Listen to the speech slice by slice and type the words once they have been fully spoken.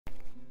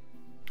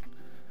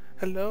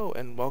Hello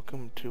and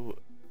welcome to,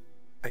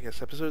 I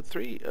guess, episode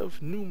 3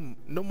 of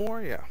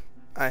Gnomoria.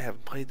 I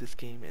haven't played this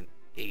game in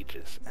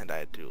ages, and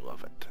I do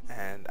love it.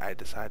 And I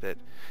decided,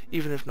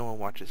 even if no one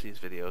watches these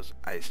videos,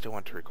 I still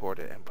want to record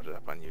it and put it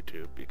up on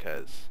YouTube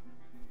because,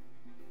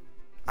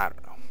 I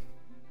don't know.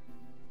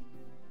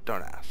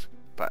 Don't ask,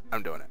 but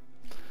I'm doing it.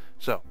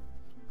 So,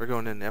 we're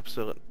going in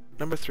episode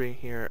number 3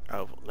 here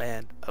of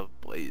Land of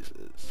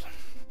Blazes.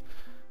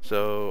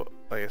 So,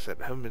 like I said,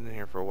 I haven't been in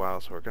here for a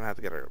while, so we're going to have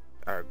to get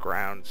our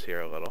grounds here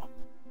a little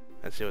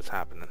and see what's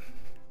happening.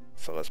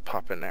 So let's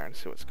pop in there and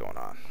see what's going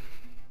on.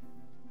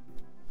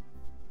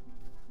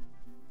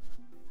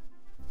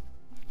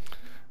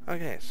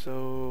 Okay,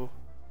 so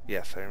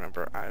yes, I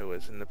remember I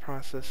was in the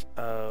process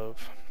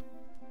of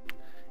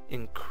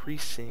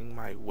increasing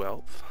my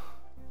wealth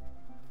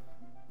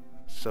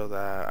so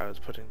that I was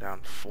putting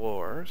down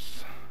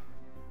floors.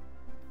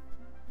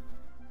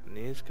 And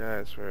these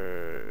guys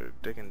were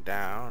digging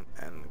down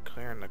and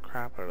clearing the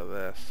crap out of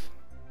this.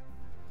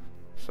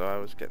 So I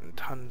was getting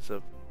tons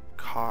of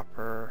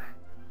copper,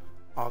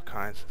 all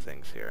kinds of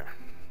things here.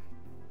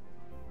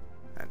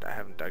 And I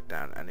haven't dug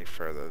down any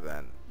further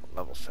than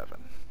level 7.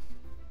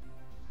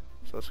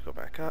 So let's go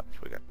back up.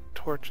 We got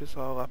torches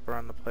all up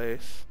around the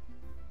place.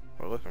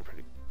 We're looking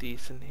pretty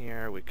decent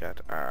here. We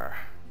got our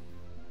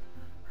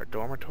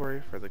dormitory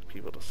for the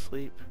people to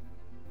sleep.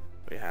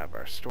 We have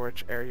our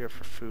storage area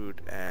for food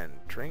and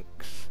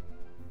drinks.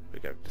 We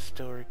got a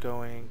distillery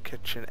going,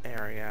 kitchen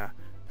area.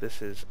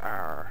 This is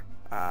our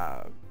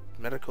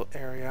medical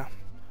area.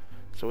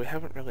 So we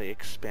haven't really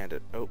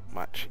expanded out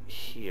much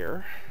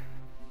here.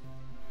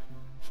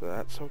 So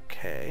that's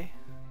okay.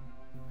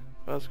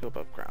 Well, let's go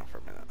above ground for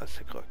a minute. Let's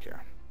take a look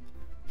here.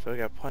 So we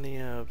got plenty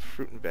of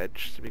fruit and veg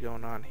to be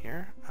going on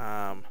here.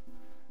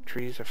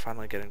 Trees are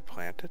finally getting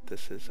planted.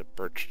 This is a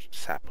birch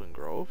sapling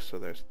grove, so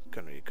there's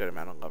going to be a good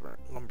amount of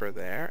lumber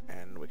there,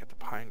 and we got the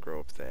pine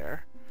grove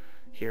there.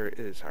 Here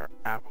is our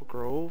apple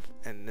grove,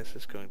 and this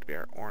is going to be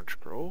our orange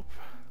grove.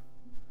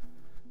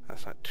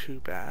 That's not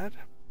too bad.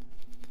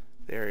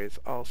 The area is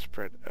all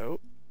spread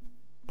out.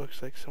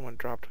 Looks like someone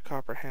dropped a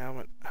copper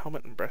helmet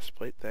and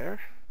breastplate there.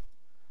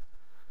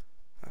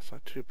 That's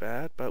not too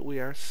bad, but we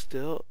are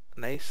still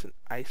nice and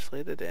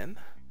isolated in.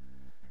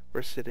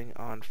 We're sitting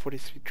on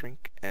 43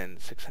 drink and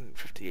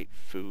 658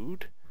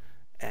 food,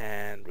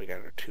 and we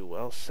got our 2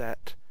 wells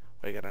set.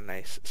 We got a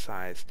nice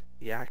sized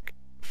yak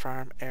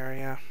farm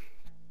area.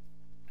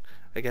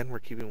 Again, we're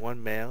keeping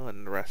 1 male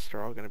and the rest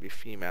are all going to be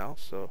female,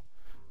 so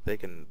they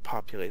can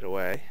populate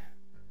away.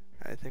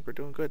 I think we're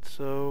doing good.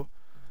 So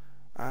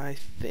I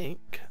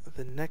think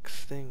the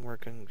next thing we're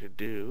going to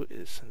do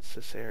is, since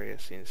this area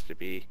seems to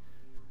be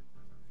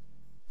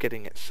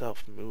getting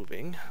itself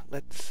moving,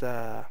 let's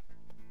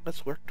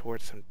work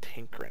towards some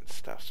tinkering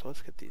stuff. So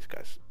let's get these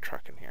guys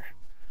trucking here.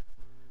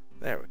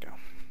 There we go.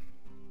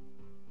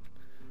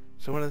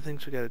 So one of the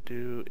things we got to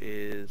do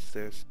is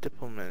there's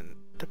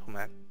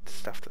diplomat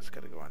stuff that's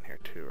got to go on here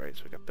too, right?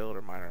 So we got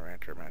builder, miner,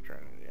 rancher, manager,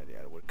 and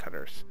yada,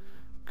 woodcutters.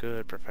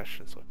 Good.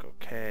 Professions look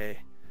okay.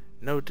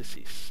 No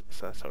deceased,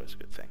 so that's always a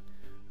good thing.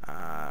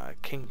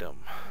 Kingdom.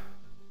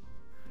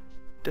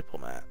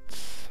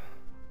 Diplomats.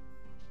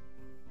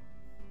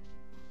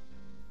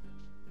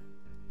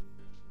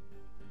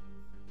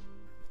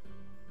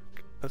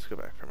 Let's go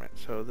back for a minute.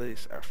 So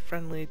these are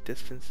friendly.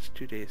 Distance is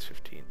 2 days,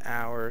 15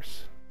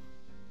 hours.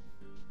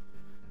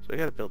 So we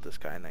gotta build this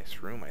guy a nice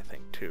room, I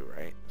think, too,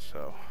 right?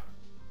 So...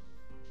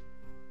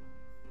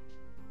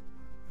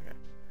 okay.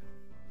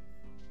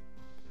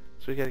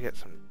 So we gotta get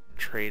some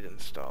trade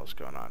installs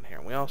going on here.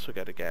 And we also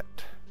gotta get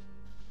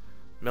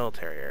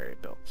military area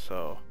built.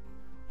 So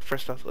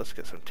first off, let's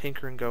get some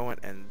tinkering going,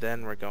 and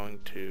then we're going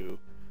to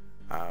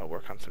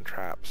work on some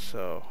traps.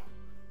 So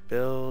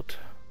build,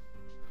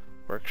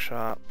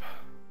 workshop,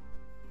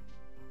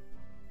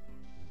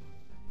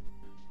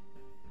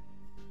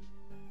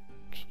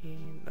 key,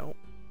 nope,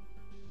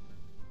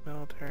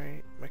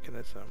 military,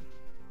 mechanism.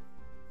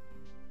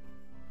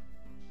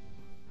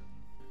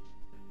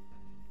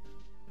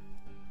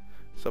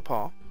 So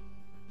Paul,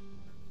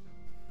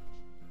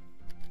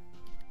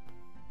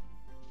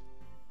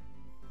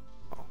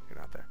 oh, you're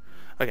not there.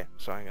 Okay,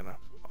 so I'm gonna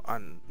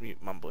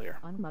unmute Mumble here.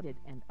 Unmuted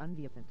and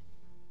unmuted.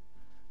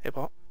 Hey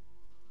Paul.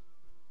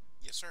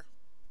 Yes, sir.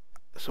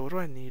 So what do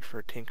I need for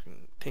a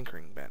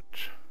tinkering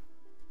bench?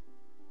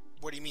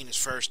 What do you mean as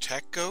far as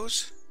tech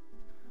goes?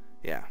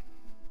 Yeah.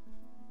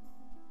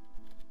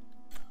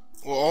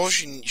 Well, all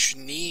you should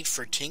need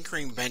for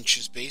tinkering bench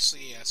is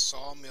basically a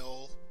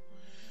sawmill,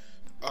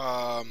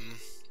 a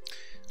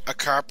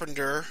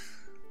carpenter,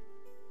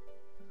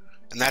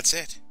 and that's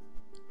it.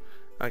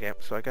 Okay,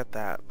 so I got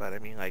that, but I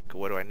mean, like,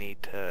 what do I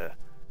need to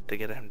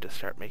get him to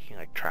start making,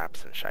 like,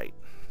 traps and shite?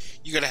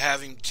 You gotta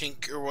have him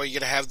tinker. Well, you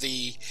gotta have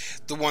the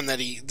one that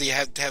they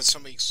have to have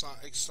somebody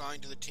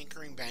assigned to the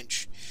tinkering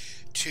bench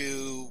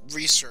to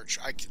research.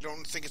 I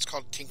don't think it's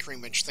called tinkering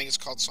bench. I think it's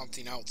called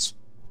something else.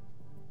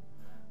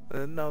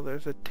 No,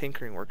 there's a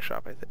tinkering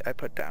workshop I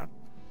put down.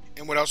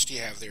 And what else do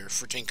you have there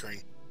for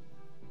tinkering?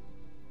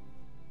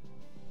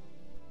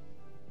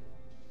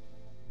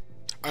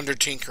 Under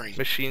tinkering.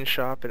 Machine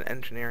shop and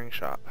engineering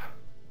shop.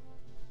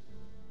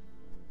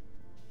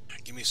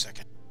 Give me a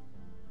second.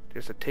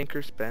 There's a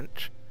tinker's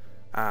bench,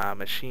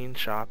 machine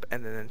shop,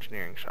 and an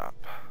engineering shop.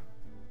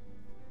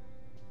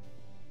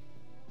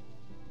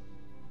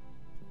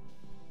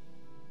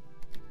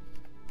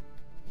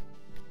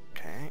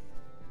 Okay,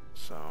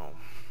 so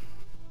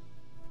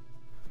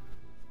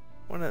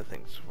one of the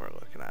things we're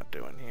looking at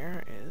doing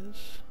here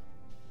is,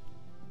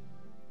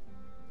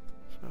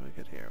 so we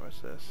get here,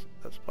 what's this?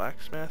 That's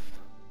blacksmith,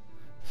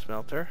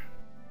 smelter,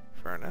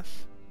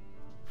 furnace,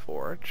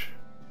 forge.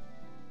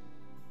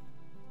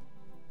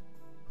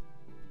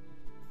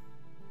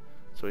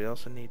 So we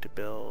also need to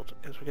build,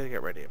 because we gotta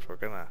get ready if we're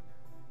gonna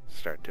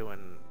start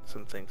doing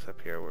some things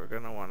up here. We're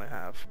gonna want to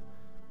have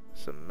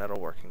some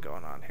metalworking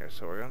going on here,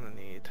 so we're gonna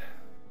need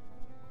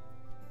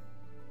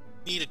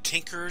a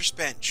tinker's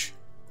bench.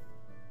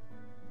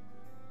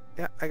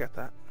 Yeah, I got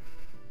that.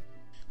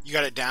 You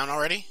got it down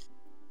already?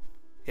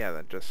 Yeah,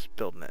 then just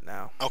building it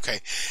now.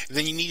 Okay.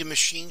 Then you need a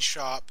machine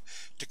shop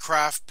to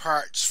craft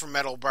parts for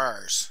metal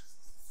bars.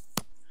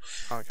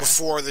 Okay.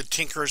 Before the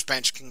tinker's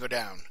bench can go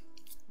down.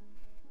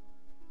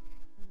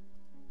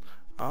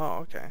 Oh,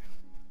 okay.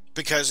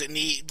 Because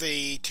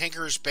the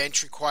tinker's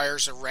bench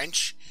requires a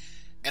wrench,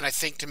 and I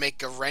think to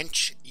make a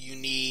wrench you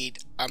need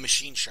a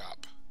machine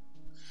shop.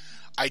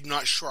 I'm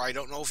not sure. I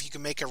don't know if you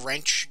can make a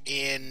wrench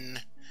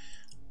in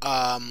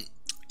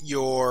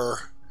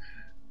your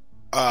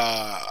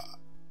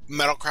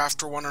metal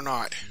crafter one or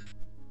not.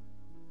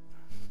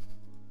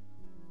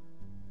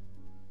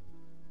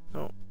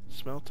 No,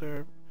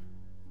 smelter,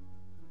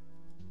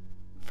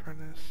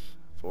 furnace,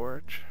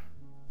 forge.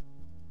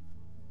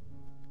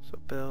 So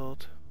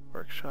build,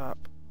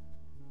 workshop.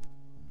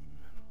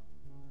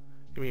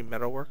 You mean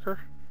metal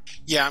worker?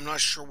 Yeah, I'm not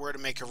sure where to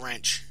make a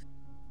wrench.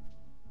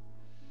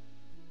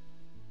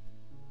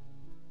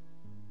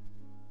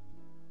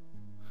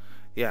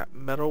 Yeah,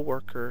 metal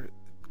worker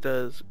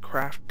does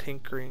craft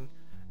tinkering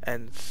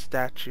and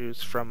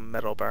statues from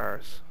metal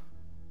bars.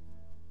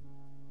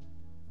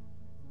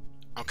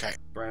 Okay.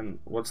 Brian,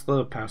 what's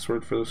the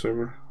password for the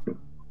server?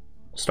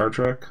 Star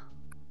Trek?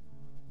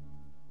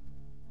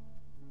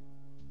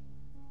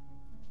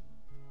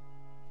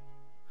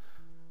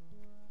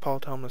 Paul,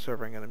 tell him the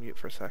server. I'm gonna mute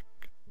for a sec.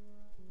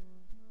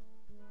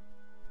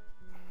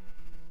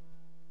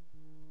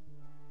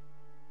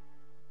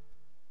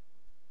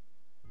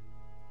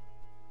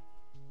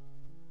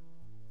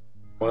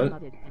 What?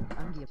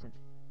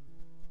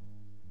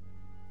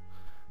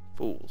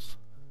 Fools.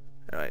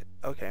 Alright,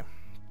 okay.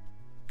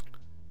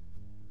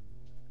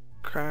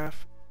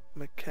 Craft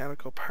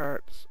mechanical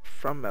parts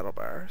from metal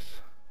bars.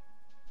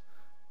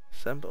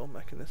 Assemble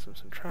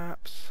mechanisms and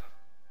traps.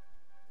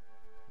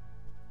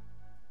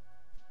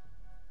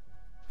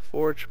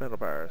 Forge metal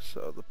bars,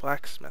 so the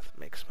blacksmith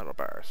makes metal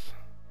bars.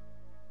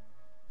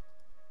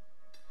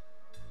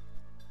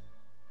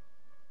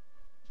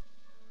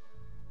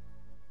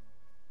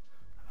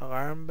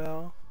 Alarm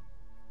bell.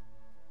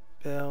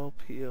 Bell,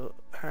 peel,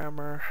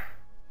 hammer.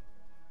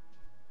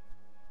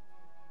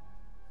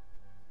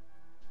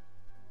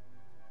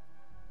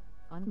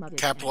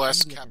 Capital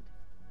S.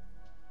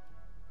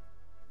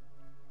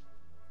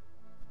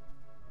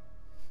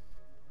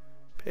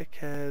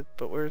 Pickhead,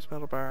 but where's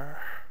metal bar?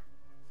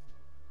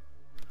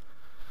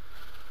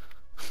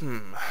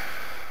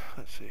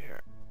 Let's see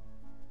here.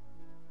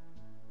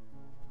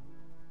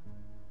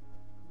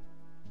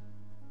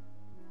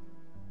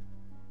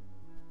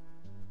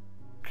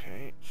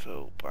 Okay,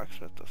 so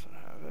blacksmith doesn't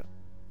have it.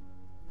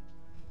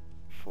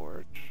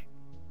 Forge.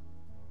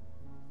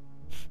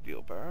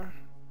 Steel bar.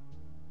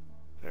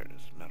 There it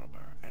is, metal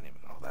bar. Any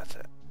metal, that's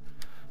it.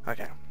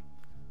 Okay,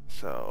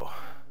 so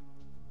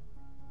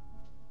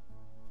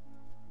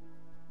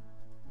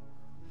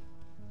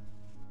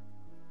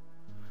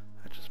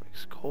that just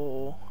makes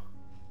coal.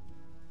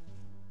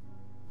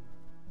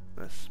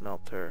 And a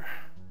smelter.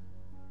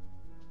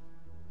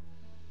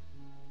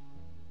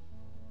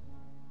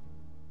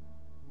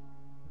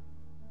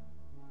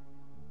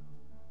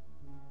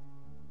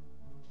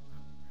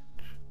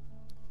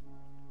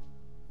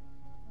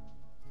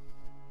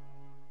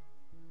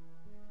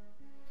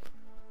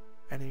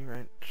 Any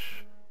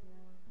wrench.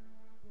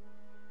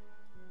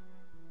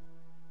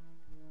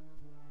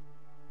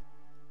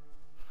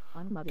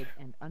 Unmodded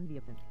and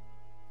unveiled.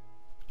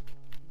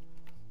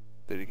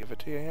 Did he give it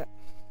to you yet?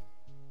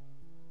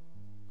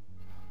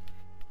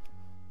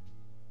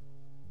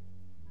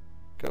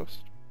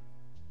 Ghost.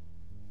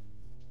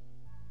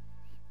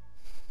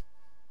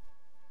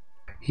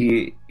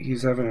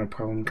 He's having a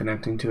problem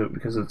connecting to it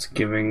because it's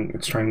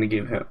trying to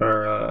give him,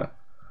 or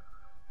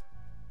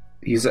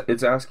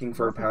it's asking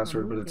for a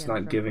password, but it's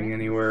not giving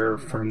anywhere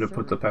for him to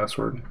put the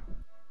password.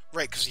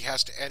 Right, because he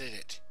has to edit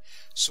it.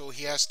 So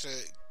he has to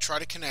try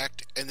to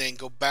connect and then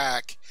go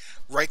back,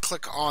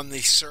 right-click on the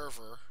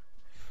server.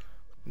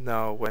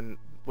 No, when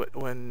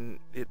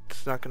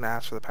it's not going to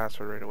ask for the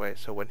password right away.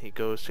 So when he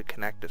goes to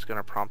connect, it's going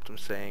to prompt him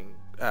saying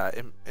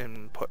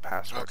input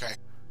password. Okay.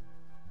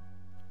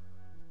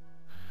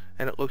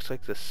 And it looks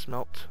like the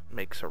smelt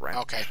makes a wrench.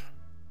 Okay.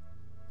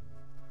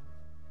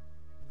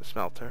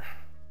 smelter.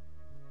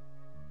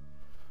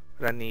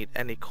 But I need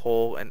any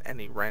coal and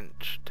any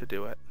wrench to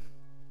do it.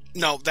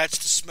 No, that's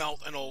to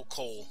smelt an old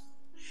coal.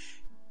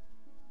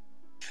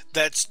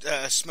 That's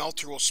a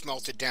smelter will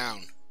smelt it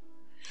down.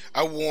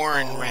 A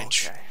Warren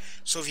wrench. Okay.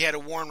 So if you had a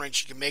Warren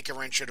wrench, you can make a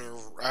wrench out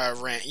of a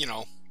wrench. You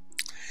know.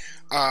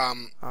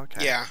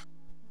 Okay. Yeah.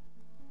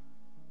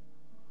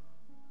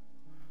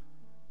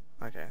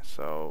 Okay,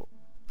 so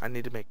I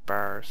need to make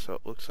bars, so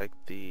it looks like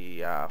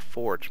the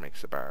forge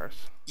makes the bars.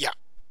 Yeah.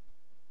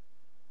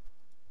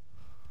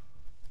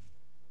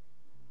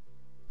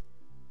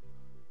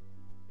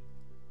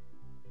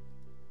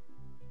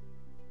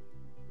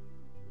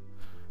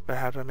 But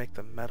how do I make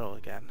the metal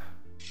again?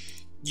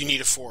 You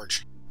need a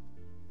forge.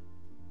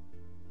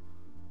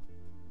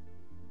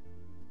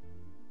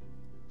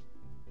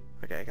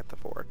 Okay, I got the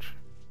forge.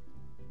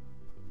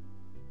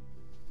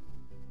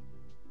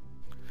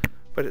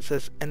 But it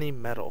says any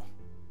metal.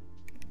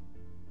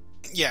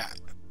 Yeah.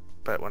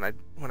 But when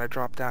I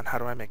drop down, how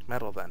do I make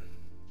metal then?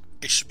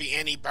 It should be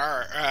any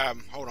bar.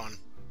 Hold on.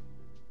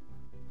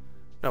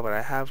 No, but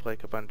I have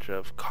like a bunch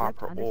of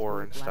copper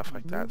ore and stuff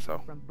like that,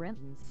 so. From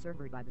Brenton's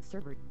server by the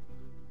server.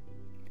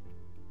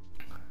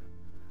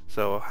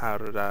 So how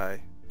do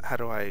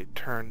I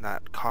turn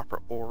that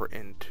copper ore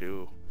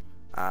into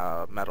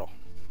metal?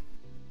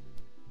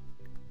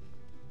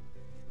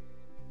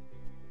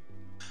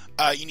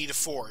 You need a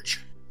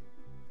forge.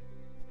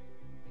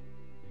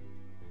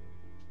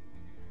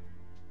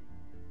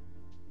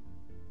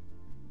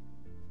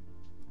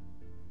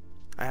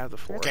 I have the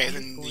forge. Okay,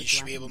 then you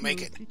should be able to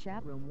make it. To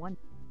chat room 1.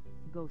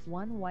 Ghost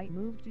 1 white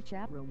move to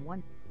chat room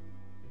 1.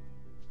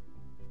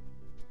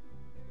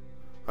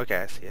 Okay,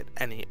 I see it.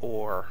 Any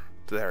ore.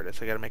 There it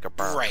is. I gotta make a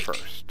bar Right.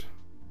 first.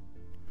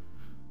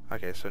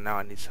 Okay, so now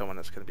I need someone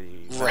that's gonna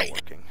be Right.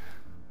 working.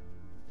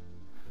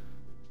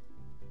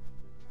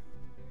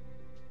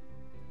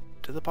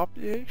 To the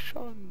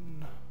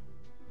population.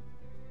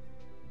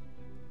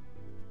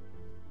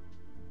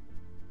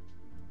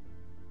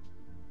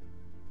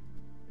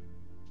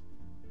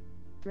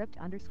 Stripped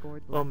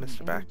underscored Well, black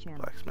Mr. entered channel.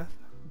 Blacksmith.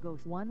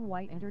 Ghost 1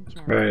 white entered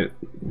channel. Right,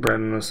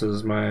 Brendan, this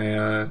is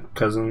my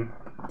cousin,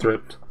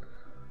 Thript.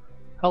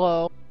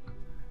 Hello.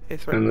 Hey,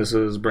 sorry. And this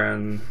is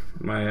Bren,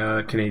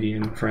 my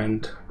Canadian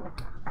friend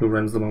who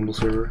runs the Mumble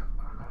server.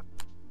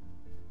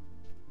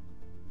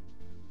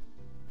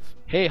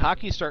 Hey,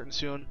 hockey's starting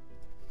soon.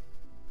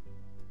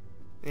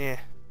 Yeah.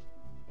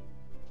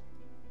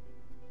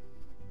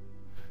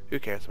 Who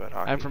cares about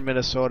hockey? I'm from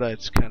Minnesota.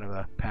 It's kind of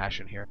a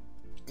passion here.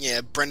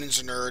 Yeah, Brendan's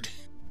a nerd.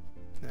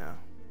 No.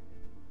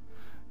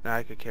 No,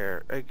 I could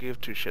care. I could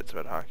give two shits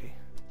about hockey.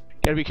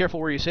 Gotta be careful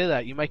where you say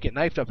that. You might get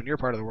knifed up in your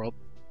part of the world.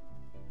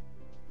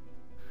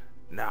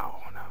 No.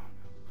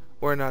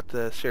 We're not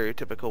the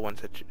stereotypical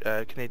ones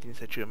that Canadians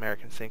that you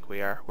Americans think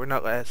we are. We're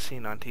not as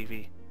seen on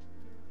TV.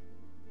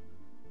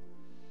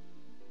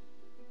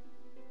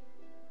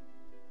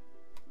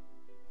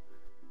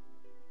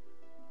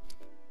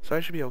 So I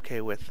should be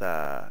okay with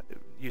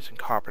using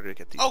copper to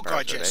get these Oh,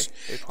 bars, God, yes.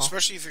 Hey, Paul?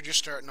 Especially if you're just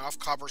starting off,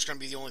 copper's going to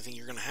be the only thing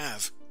you're going to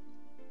have.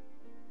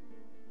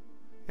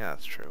 Yeah,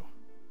 that's true.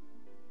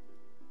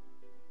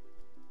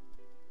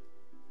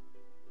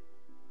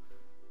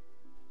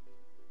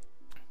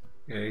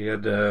 Yeah, he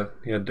had to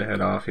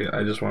head off.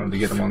 I just wanted to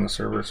get him on the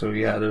server, so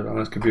he had it on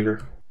his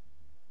computer.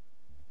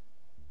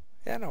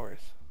 Yeah, no worries.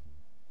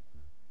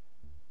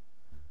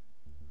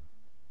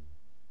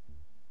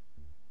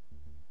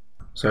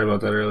 Sorry about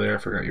that earlier. I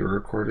forgot you were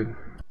recording.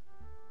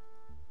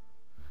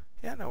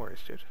 Yeah, no worries,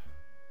 dude.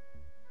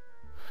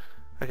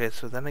 Okay,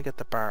 so then I get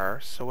the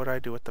bars. So what do I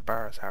do with the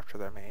bars after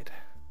they're made?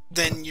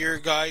 Then your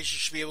guys, you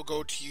should be able to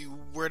go to you.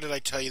 Where did I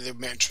tell you the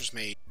match was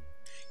made?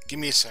 Give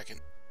me a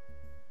second.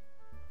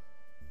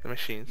 The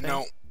machine thing?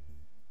 No.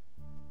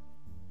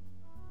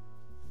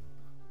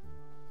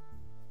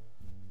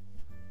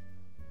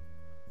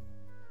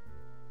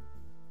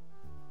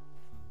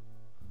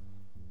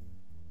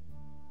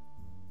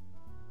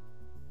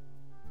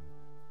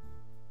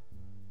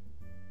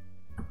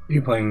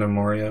 You playing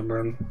Gnomoria,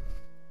 Bren?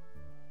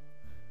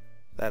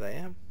 That I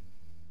am.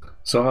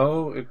 So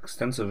how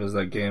extensive is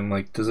that game?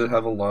 Like, does it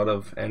have a lot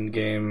of end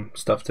game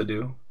stuff to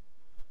do?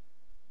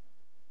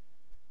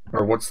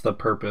 Or what's the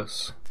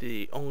purpose?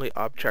 The only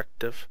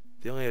objective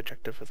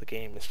of the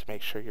game is to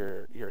make sure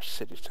your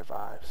city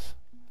survives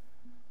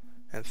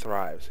and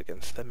thrives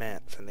against the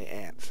mants and the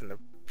ants and the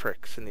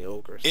pricks and the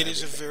ogres. It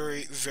is a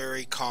very,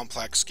 very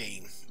complex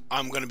game.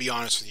 I'm going to be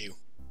honest with you.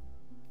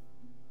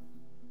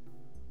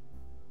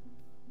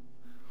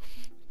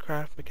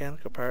 Craft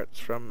mechanical parts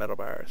from metal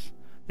bars.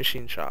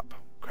 Machine shop.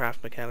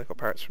 Craft mechanical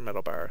parts from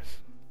metal bars.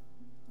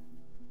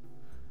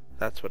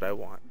 That's what I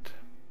want.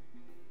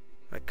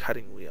 A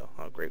cutting wheel.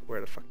 Oh great, where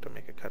the fuck do I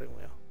make a cutting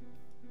wheel?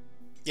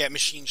 Yeah,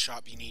 machine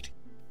shop you need.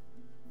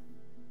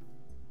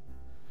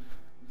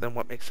 Then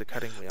what makes a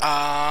cutting wheel?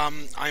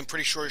 I'm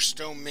pretty sure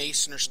stone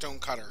mason or stone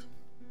cutter.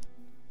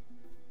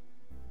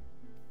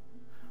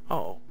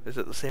 Oh, is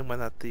it the same one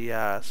that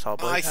the saw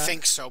blade I had?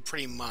 think so,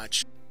 pretty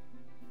much.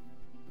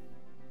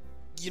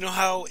 You know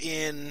how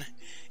in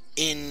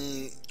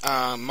in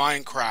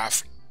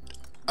Minecraft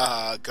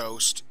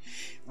Ghost,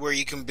 where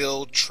you can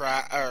build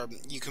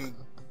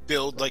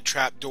like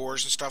trap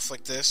doors and stuff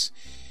like this,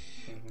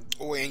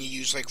 and you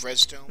use like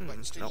redstone. But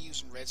instead of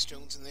using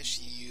redstones in this,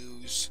 you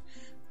use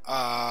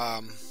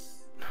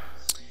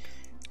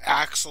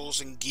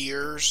axles and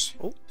gears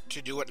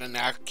to do it in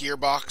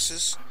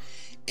gearboxes,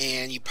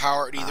 and you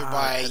power it either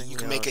by you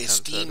can make a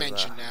steam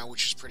engine now,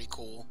 which is pretty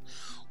cool,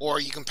 or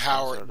you can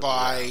power it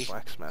by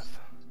blacksmith.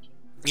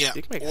 Yeah,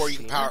 or you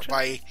can power it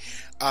engine?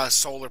 by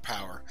solar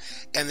power.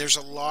 And there's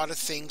a lot of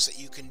things that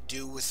you can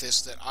do with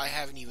this that I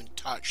haven't even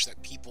touched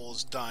that people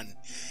has done.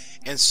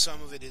 And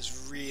some of it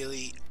is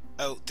really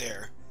out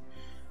there.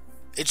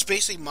 It's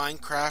basically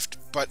Minecraft,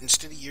 but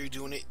instead of you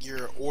doing it,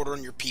 you're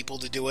ordering your people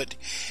to do it,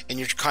 and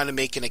you're kind of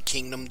making a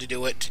kingdom to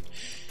do it.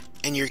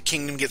 And your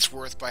kingdom gets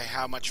worth by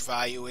how much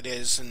value it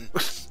is, and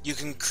you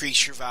can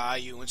increase your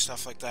value and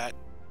stuff like that.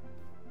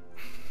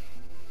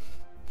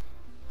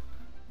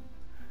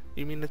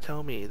 You mean to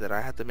tell me that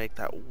I had to make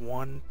that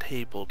one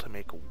table to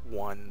make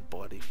one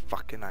bloody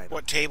fucking item?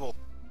 What table?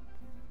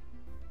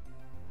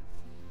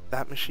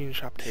 That machine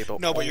shop table.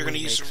 No, but you're going to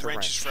only use makes some a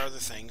wrenches wrench. for other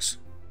things.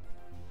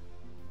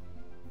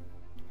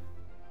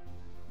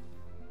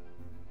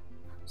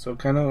 So it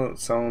kind of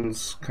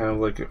sounds kind of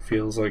like it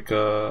feels like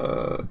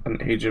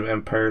an Age of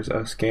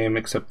Empires-esque game,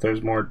 except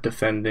there's more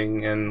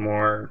defending and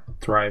more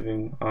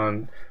thriving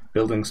on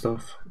building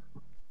stuff.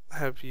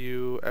 Have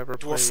you ever Dwarf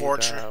played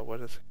Fortress?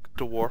 what is it?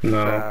 Dwarf?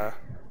 No.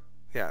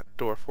 Yeah,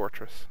 Dwarf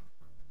Fortress.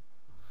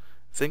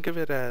 Think of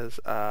it as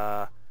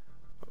a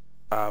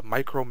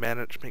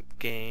micromanagement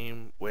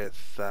game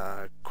with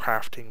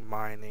crafting,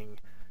 mining,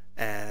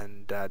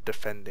 and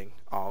defending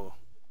all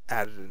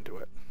added into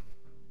it.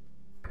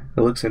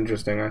 It looks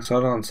interesting. I saw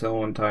it on sale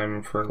one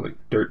time for like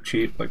dirt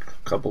cheap, like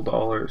a couple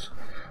dollars.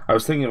 I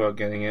was thinking about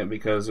getting it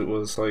because it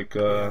was like,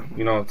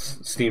 it's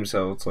Steam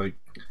sale. It's like,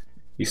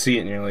 you see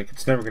it and you're like,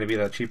 it's never going to be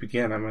that cheap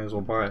again. I might as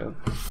well buy it.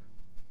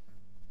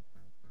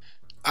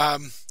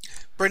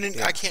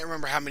 Brendan, I can't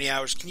remember how many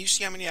hours. Can you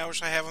see how many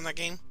hours I have on that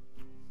game?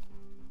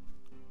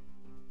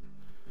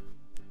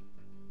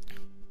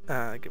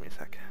 Give me a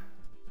sec.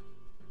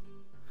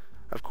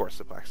 Of course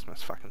the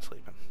blacksmith's fucking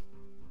sleeping.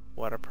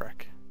 What a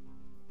prick.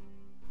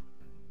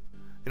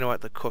 You know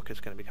what? The cook is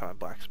going to become a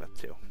blacksmith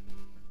too.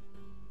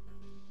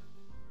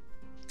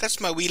 That's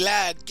my wee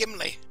lad,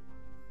 Gimli.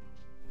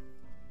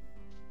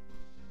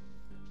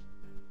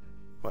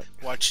 What?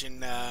 Watching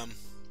The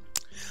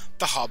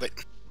Hobbit.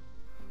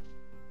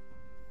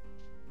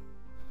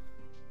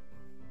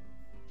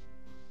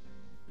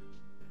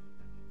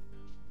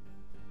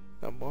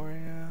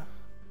 Gnomoria.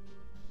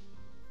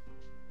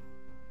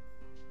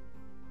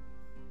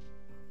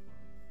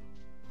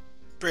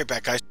 Be right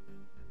back, guys.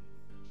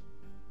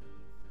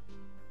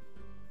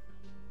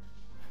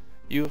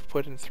 You have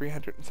put in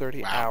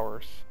 330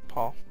 hours,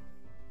 Paul.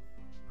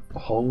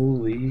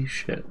 Holy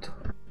shit.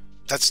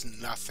 That's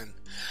nothing.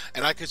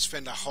 And I could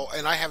spend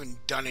and I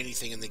haven't done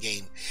anything in the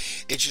game.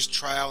 It's just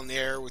trial and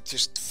error with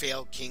just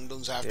failed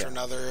kingdoms after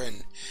another,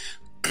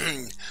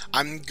 and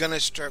I'm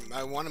gonna start,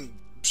 I want to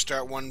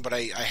start one, but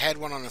I had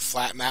one on a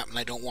flat map, and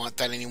I don't want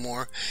that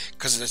anymore,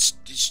 because it's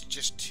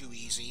just too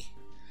easy.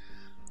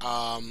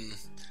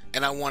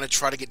 And I want to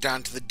try to get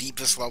down to the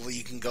deepest level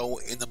you can go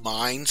in the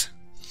mines,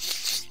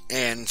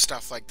 and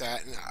stuff like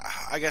that. And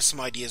I got some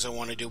ideas I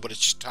want to do, but it's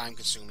just time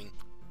consuming.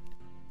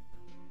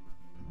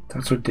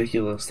 That's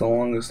ridiculous. The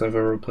longest I've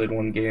ever played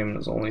one game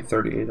is only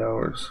 38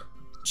 hours.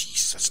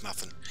 Jeez, that's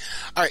nothing.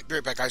 Alright, be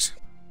right back, guys.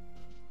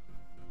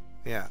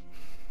 Yeah.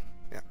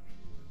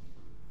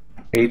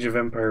 Age of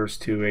Empires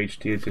 2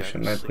 HD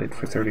Edition, I played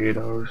for 38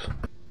 hours.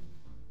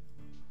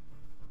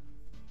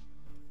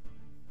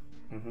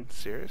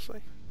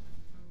 Seriously?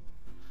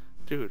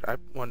 Dude,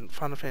 when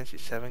Final Fantasy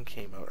VII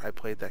came out, I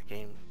played that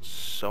game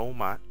so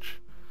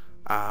much.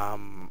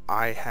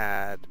 I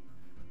had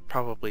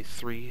probably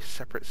 3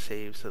 separate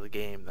saves of the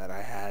game that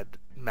I had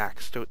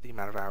maxed out the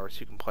amount of hours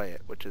you can play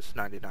it, which is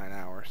 99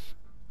 hours.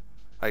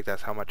 Like,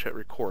 that's how much it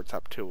records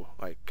up to.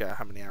 Like,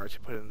 how many hours you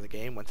put in the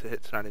game. Once it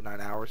hits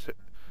 99 hours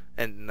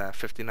and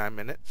 59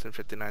 minutes and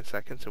 59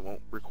 seconds, it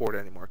won't record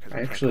anymore. Cause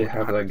I actually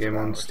have that game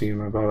on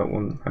Steam. I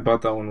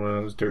bought that one when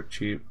it was dirt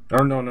cheap.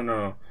 Oh,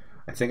 no.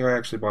 I think I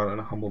actually bought it in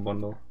a Humble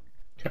Bundle.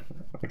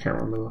 I can't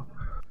remember though.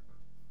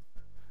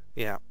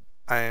 Yeah,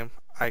 I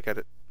got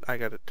it. I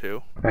got it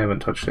too. I haven't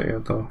touched it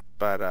yet though.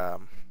 But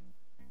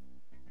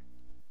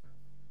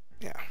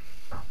yeah.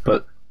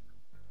 But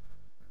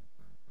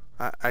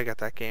I got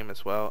that game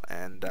as well,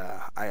 and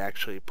I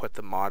actually put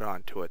the mod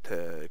onto it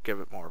to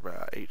give it more of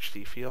a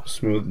HD feel.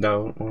 Smoothed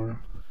out more.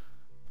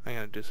 I'm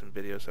gonna do some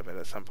videos of it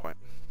at some point.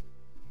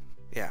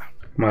 Yeah.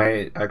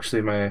 My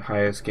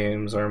highest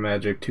games are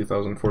Magic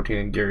 2014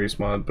 and Gary's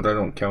Mod, but I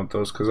don't count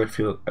those because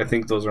I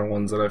think those are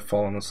ones that I've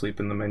fallen asleep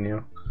in the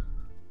menu.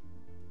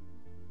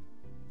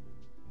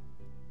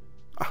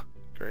 Ah,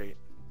 great.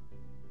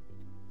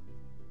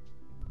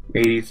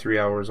 83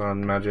 hours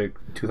on Magic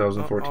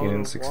 2014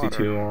 and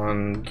 62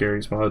 on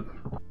Gary's Mod.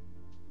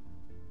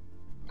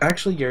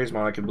 Actually, Gary's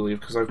Mod I can believe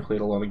because I've played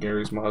a lot of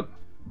Gary's Mod.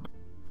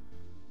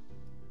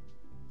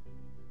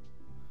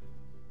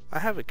 I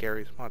have a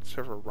Gary's Mod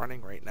server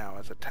running right now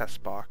as a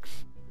test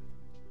box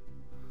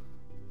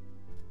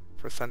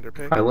for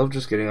Thunderpig. I love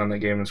just getting on the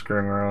game and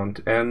screwing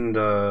around. And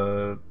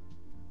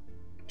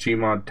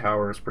Gmod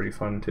Tower is pretty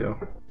fun too.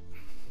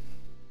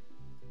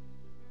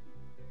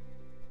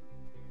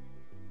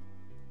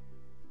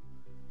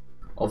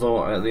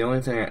 Although the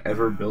only thing I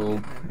ever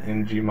build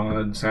in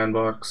Gmod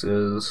Sandbox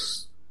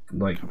is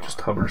like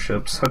just hover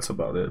ships. That's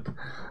about it.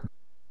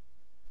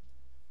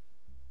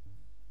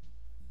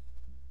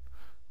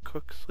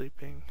 Cook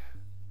sleeping.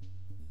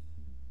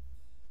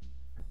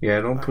 Yeah,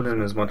 I don't put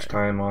in as much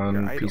time on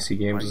You're idle. PC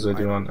games Why as are I you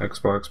do idle? on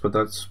Xbox, but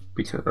that's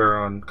because, or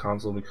on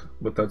console,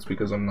 but that's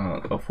because I'm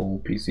not a full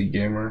PC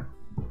gamer.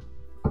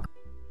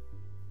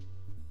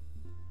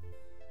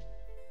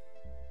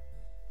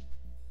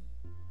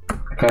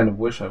 I kind of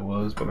wish I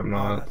was, but I'm Oh,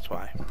 not. that's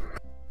why.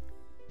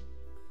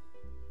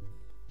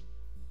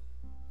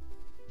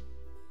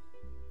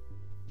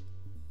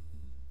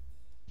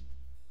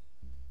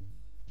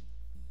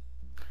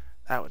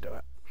 That would do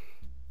it.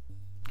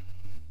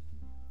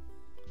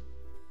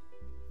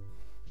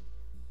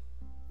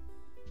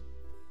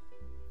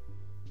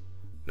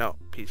 No,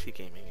 PC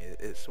gaming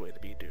is the way to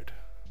be, dude.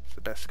 It's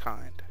the best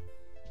kind.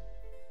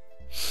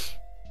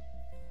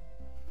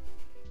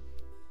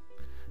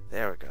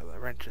 There we go, the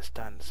wrench is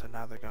done, so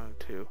now they're going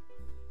to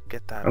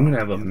get that I'm all gonna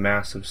have a together.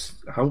 massive.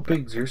 How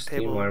big's your Bring the Steam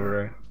table over.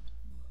 library?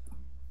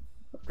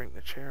 Bring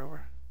the chair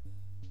over.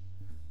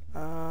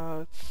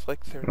 It's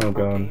like 34 Oh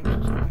god. games or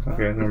something like that.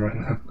 Okay, never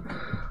mind.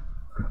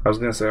 I was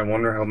gonna say, I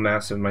wonder how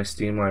massive my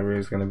Steam library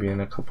is gonna be in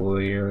a couple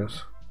of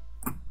years.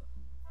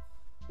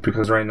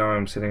 Because right now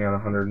I'm sitting at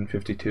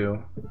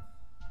 152.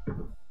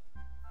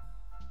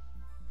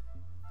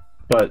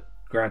 But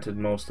granted,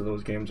 most of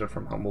those games are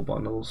from Humble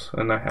Bundles,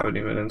 and I haven't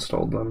even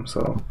installed them,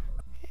 so.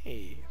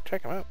 Hey,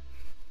 check them out.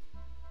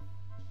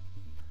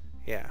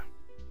 Yeah.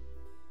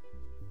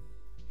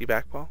 You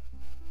back, Paul?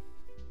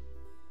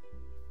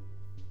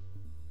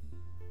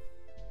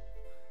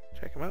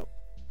 Check him out.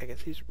 I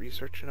guess he's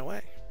researching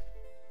away.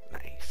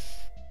 Nice.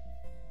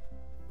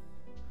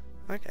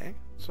 Okay,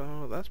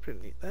 so that's pretty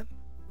neat then.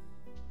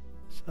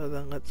 So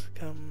then let's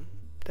come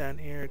down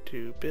here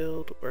to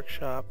build,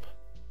 workshop,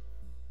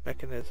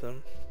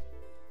 mechanism,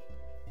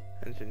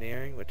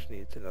 engineering, which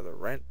needs another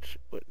wrench,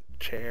 wood,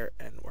 chair,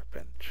 and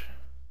workbench.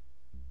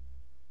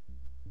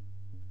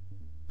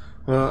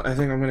 Well, I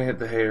think I'm gonna hit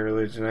the hay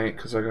early tonight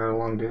because I got a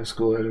long day of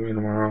school ahead of me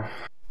tomorrow.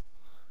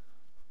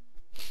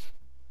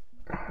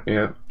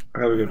 Yeah,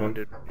 have a good one.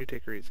 Dude, you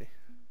take her easy.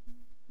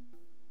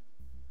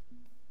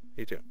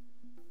 You too.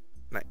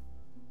 Night.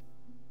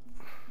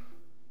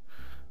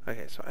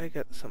 Okay, so I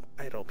got some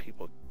idle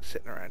people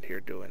sitting around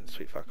here doing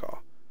sweet fuck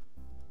all.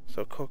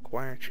 So Cook,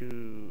 why aren't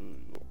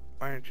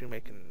you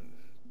making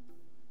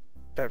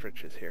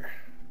beverages here?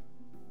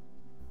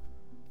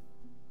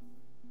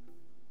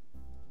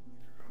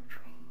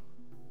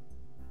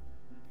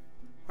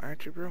 Why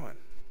aren't you brewing?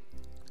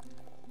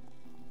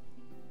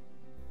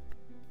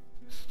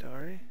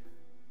 Story?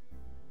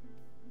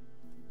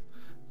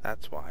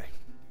 That's why.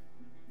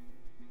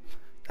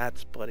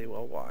 That's bloody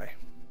well why.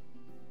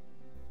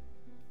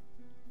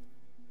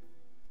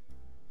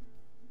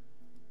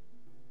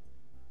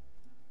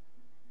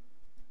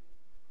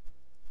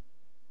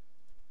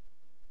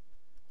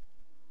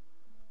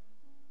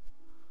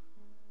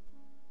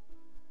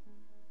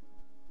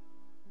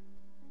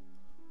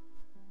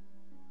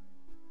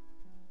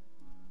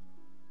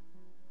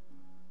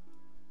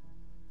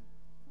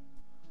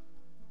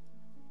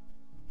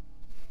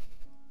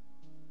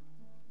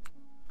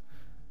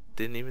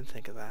 Didn't even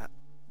think of that.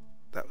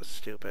 That was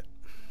stupid.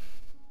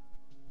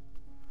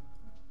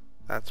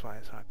 That's why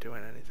it's not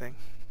doing anything.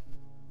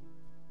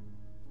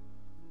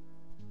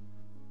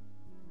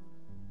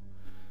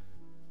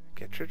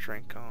 Get your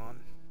drink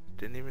on.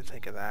 Didn't even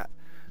think of that.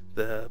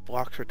 The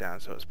blocks are down,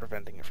 so it's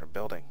preventing it from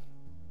building.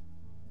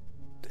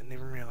 Didn't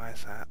even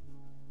realize that.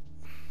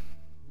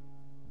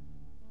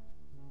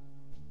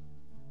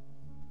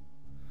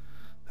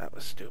 That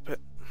was stupid.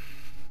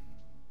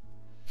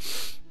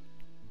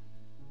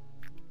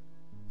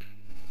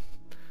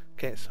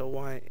 Okay, so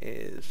why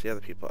is the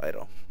other people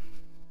idle?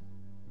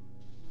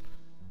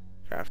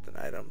 Craft an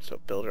item, so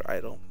builder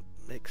idle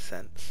makes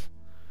sense.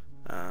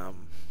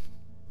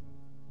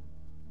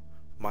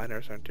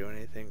 Miners aren't doing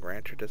anything.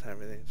 Rancher doesn't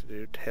have anything to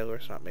do.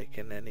 Tailor's not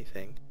making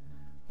anything.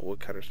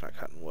 Woodcutter's not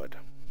cutting wood.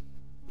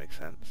 Makes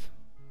sense.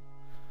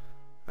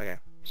 Okay,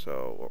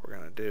 so what we're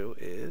gonna do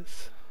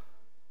is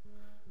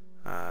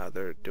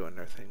they're doing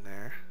their thing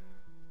there.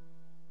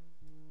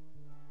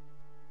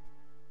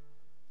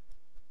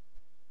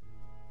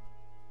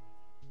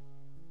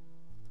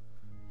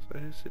 So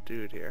who's the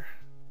dude here?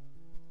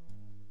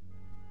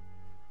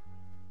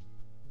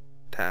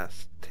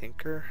 Task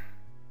Tinker.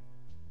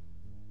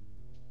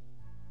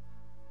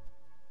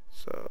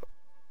 So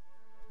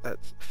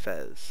that's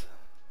Fez.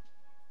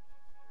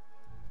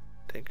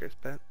 Tinker's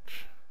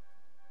bench.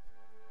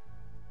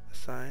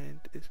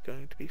 Assigned is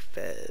going to be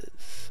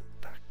Fez.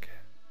 Back.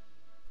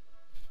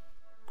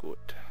 Good.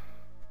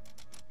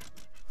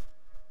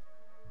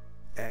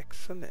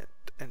 Excellent.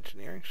 And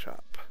engineering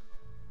shop.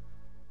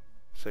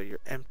 So you're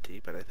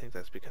empty, but I think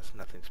that's because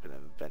nothing's been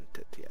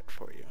invented yet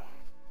for you.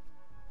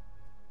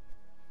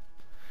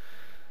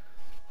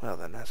 Well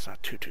then, that's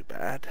not too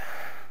bad.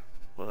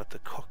 We'll let the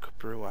cook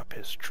brew up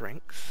his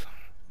drinks,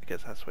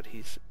 because that's what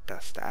he's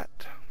best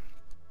at.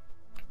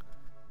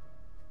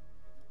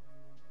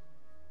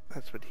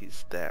 That's what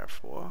he's there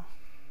for.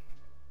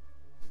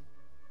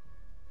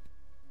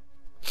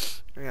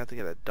 We're gonna have to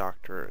get a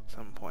doctor at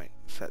some point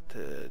set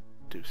to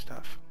do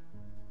stuff.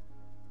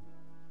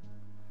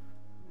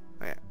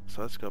 Okay,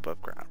 so let's go above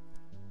ground.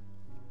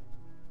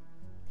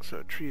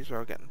 So trees are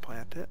all getting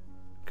planted.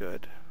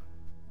 Good.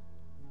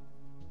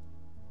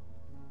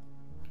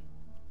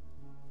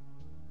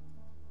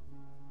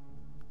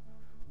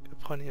 Got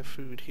plenty of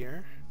food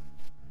here.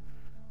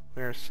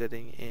 We are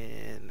sitting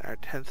in our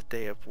 10th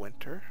day of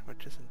winter,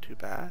 which isn't too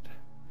bad.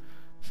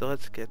 So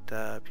let's get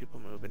people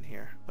moving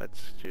here.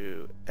 Let's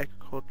do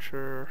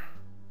agriculture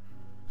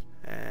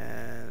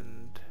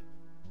and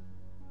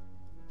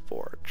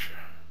forge.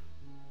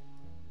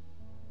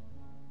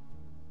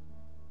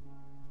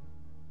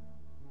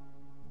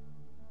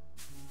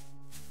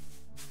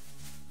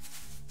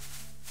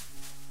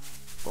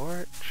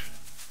 Forge.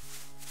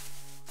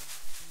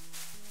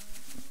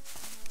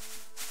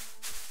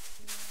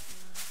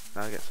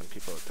 Now I'll get some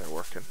people out there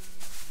working.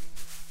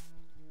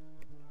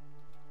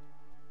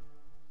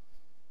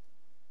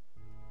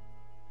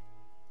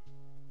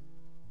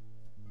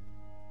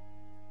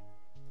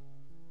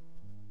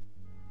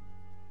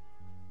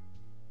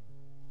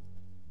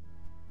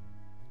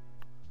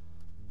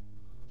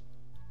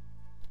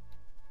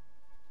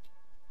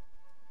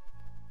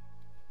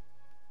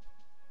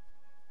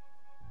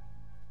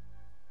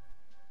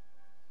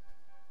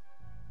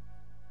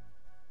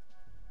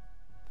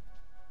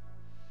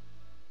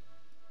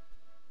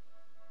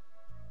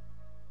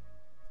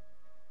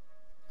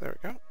 There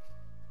we go.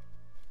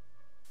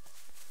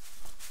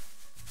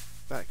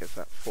 That gets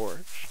that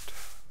forged.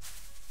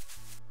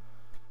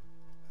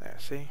 There,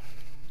 see?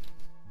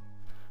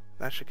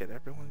 That should get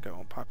everyone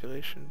going.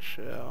 Population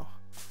shall...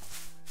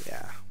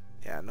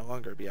 Yeah, no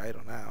longer be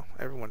idle now.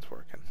 Everyone's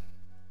working.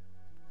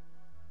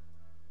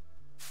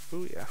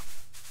 Ooh, yeah.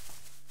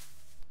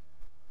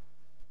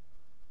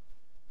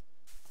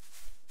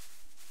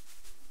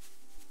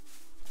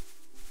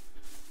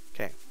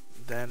 Okay,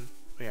 then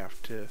we have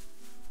to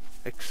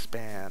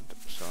expand,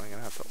 so I'm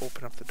gonna have to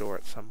open up the door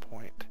at some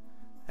point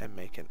and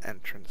make an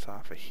entrance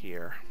off of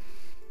here.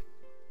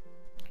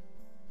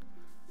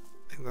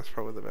 I think that's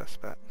probably the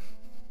best bet.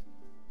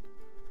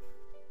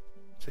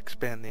 Let's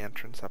expand the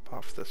entrance up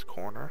off this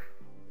corner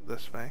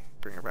this way,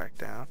 bring her back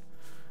down,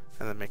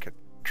 and then make a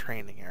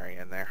training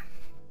area in there.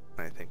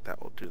 I think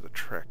that will do the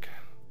trick.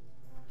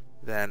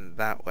 Then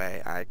that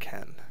way I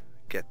can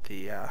get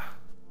the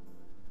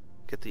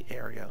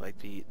area, like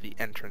the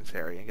entrance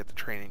area, and get the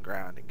training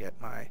ground, and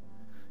get my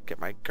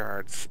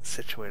guards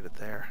situated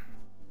there.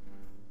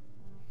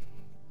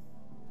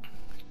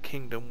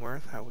 Kingdom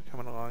worth, how are we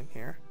coming along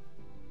here?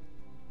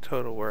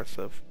 Total worth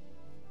of,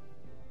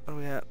 what are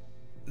we at?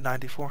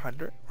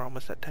 9,400. We're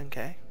almost at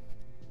 10k.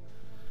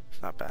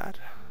 It's not bad.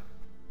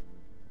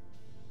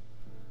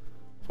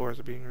 4s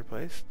are being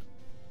replaced.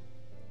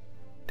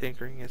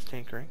 Tinkering is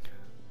tinkering.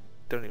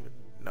 Don't even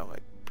know, I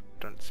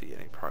don't see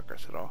any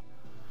progress at all.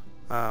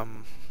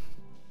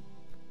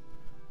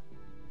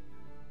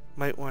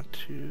 Might want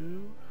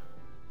to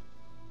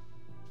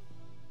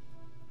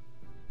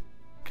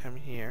come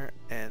here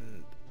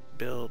and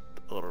build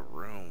a little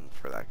room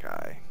for that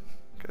guy,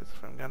 because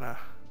if I'm gonna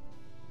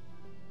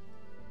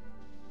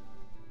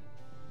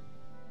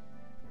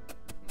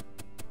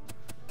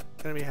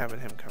be having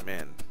him come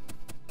in,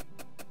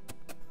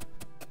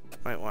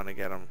 might want to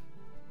get him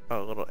a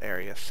little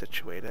area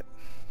situated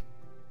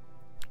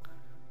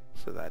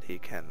so that he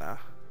can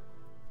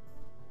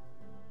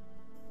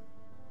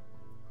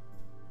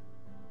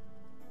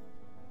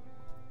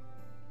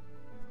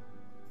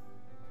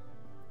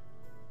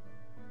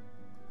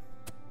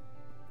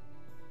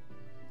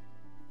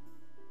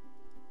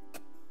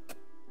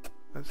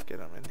let's get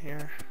him in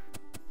here.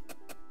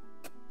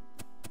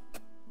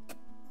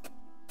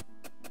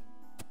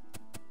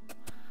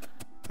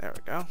 There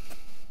we go.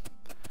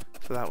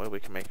 So that way we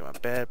can make him a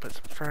bed, put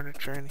some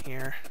furniture in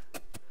here.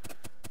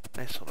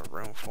 Nice little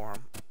room for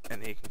him,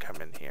 and he can come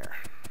in here.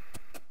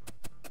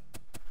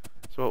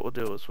 So what we'll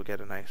do is we'll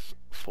get a nice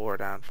floor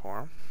down for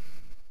him.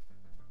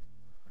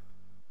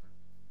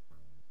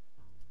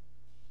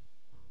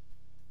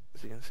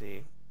 As you can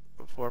see,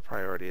 the floor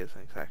priority isn't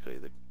exactly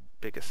the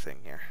biggest thing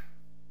here,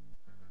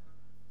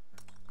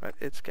 but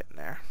it's getting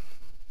there.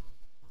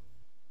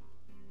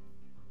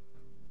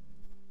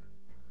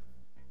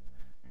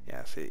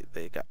 Yeah, see,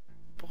 they got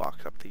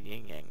blocks up the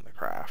yin-yang, the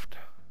craft.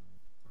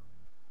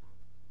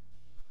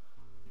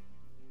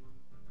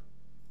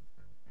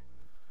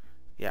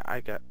 Yeah,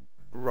 I got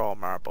raw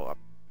marble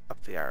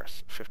up the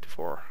arse,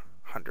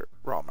 5,400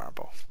 raw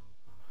marble.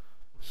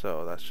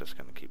 So that's just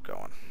gonna keep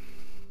going.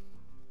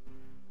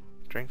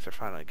 Drinks are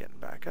finally getting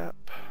back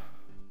up.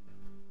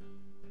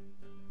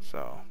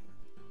 So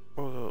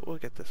we'll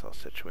get this all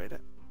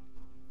situated.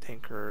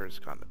 Tinkerer's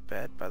gone to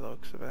bed by the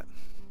looks of it.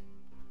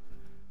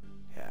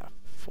 Yeah,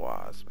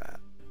 flaws, man.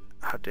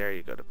 How dare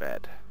you go to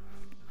bed?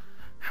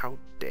 How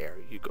dare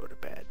you go to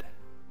bed?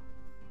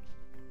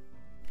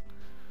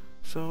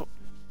 So,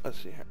 let's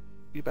see here.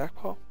 You back,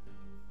 Paul?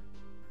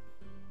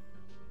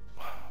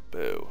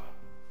 Boo.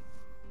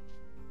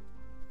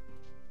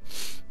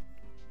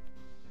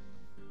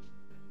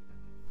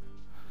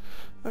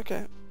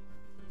 Okay,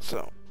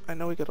 so I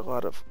know we got a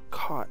lot of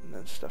cotton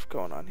and stuff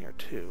going on here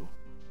too.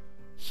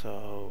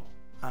 So,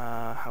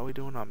 how we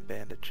doing on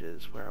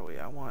bandages? Where are we?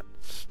 I want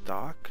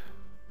stockpile.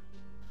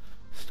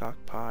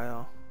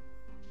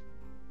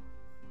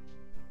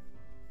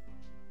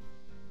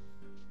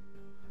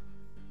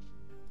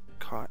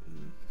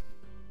 Cotton.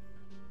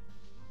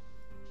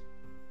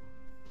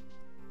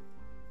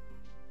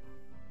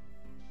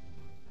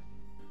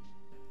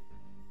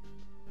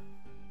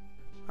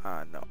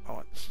 No, I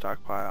want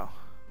stockpile.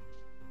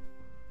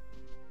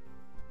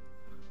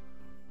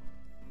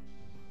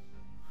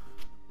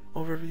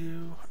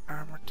 Overview,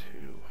 armor 2.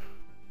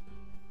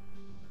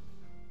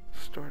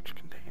 Storage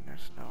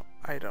containers, no.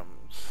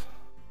 Items.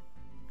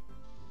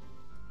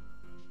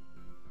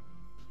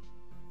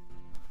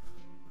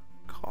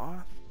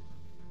 Cloth.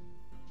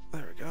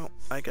 There we go.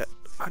 I got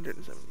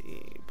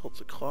 170 bolts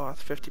of cloth,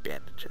 50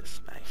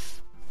 bandages.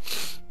 Nice.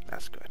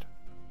 That's good.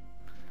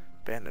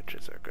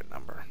 Bandages are a good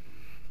number.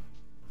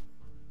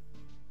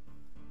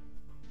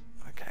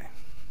 Okay.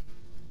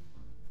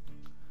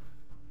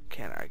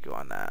 Can't argue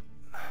on that.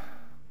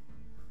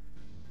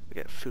 We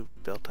get food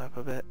built up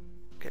a bit,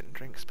 getting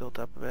drinks built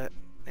up a bit.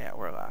 Yeah,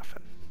 we're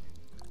laughing.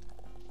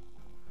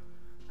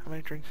 How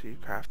many drinks are you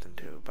crafting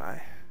to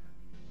by?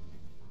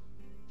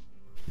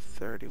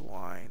 30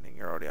 wine, and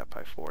you're already up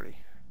by 40.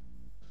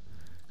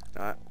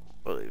 Not,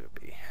 we'll leave it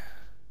be.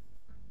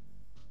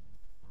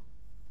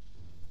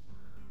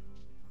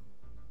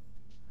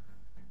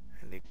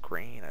 I need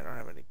grain. I don't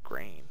have any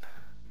grain.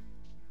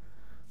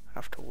 I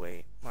have to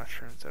wait.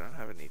 Mushrooms. I don't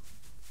have any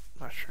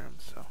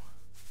mushrooms, so.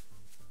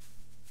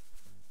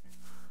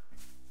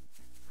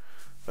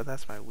 But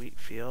that's my wheat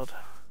field.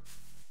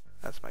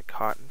 That's my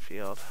cotton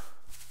field.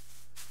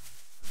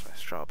 That's my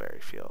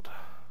strawberry field.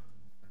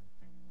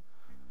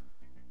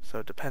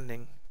 So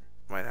depending,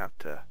 might have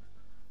to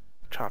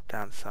chop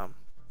down some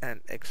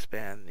and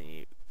expand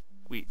the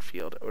wheat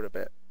field out a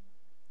bit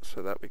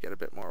so that we get a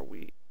bit more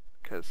wheat,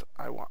 because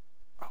I want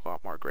a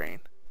lot more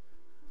grain.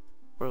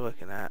 We're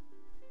looking at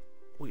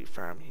wheat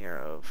farm here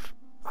of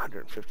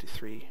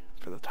 153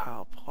 for the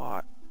tile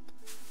plot.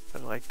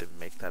 I'd like to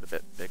make that a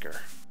bit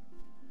bigger.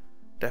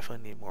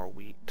 Definitely need more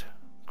wheat.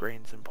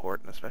 Grain's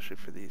important, especially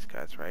for these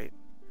guys, right?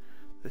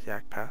 This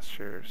yak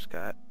pasture's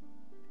got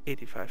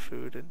 85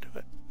 food into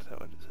it. So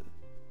what is it?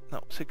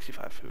 No,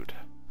 65 food.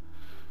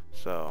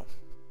 So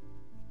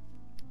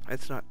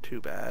it's not too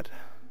bad.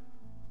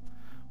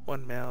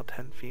 1 male,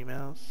 10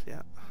 females,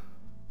 yeah.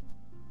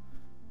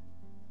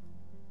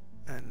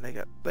 And they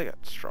got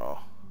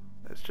straw.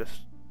 It's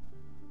just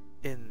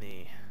in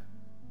the,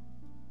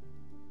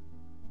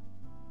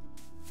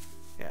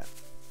 yeah,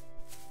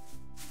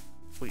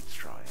 wheat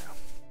straw, yeah.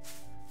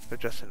 They're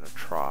just in the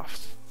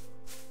troughs.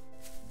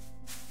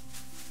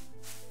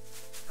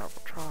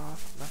 Normal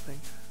trough, nothing.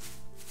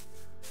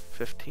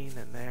 15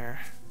 in there.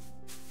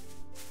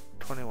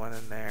 21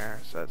 in there,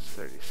 so that's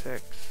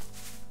 36.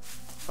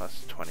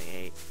 Plus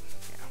 28,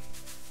 yeah.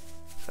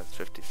 So that's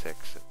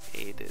 56, and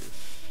 8 is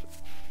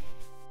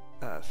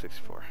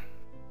 64.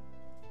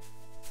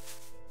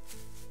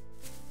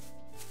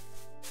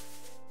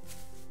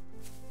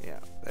 Yeah,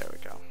 there we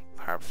go.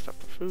 Harvest up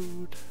the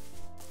food.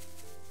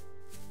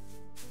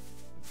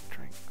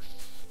 Drinks.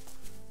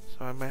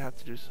 So I might have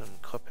to do some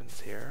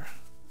clippings here,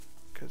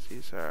 because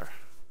these are,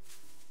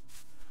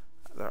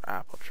 they're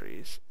apple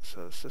trees.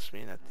 So does this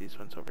mean that these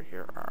ones over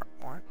here are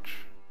orange?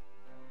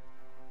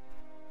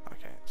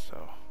 Okay,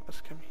 so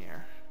let's come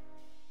here.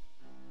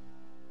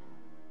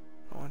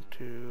 I want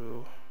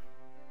to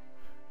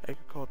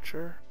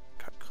agriculture,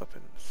 cut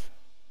clippings.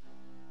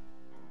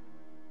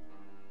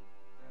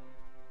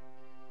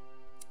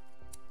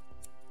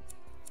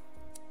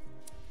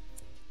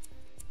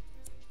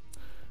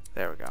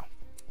 There we go.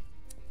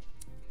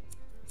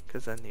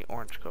 Because then the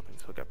orange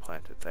clippings will get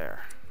planted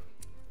there.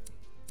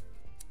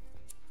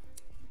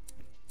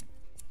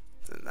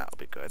 Then that'll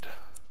be good.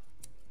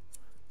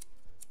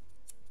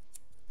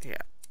 Yeah.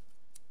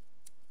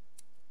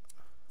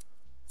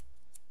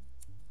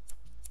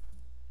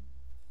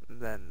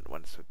 Then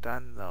once they're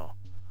done, they'll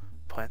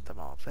plant them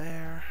all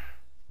there.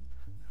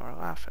 And we're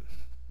laughing.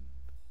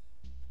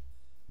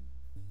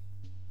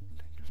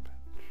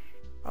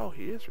 Oh,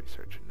 he is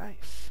researching.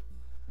 Nice.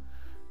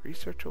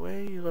 Research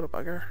away, you little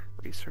bugger.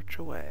 Research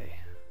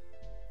away.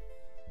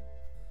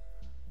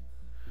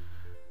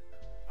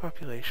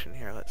 Population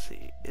here, let's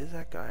see. Is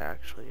that guy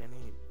actually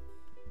any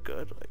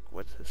good? Like,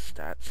 what's his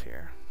stats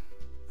here?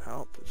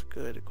 Health is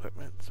good,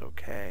 equipment's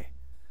okay.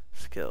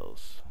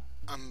 Skills.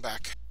 I'm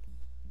back.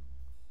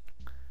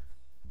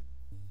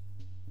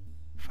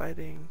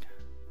 Fighting.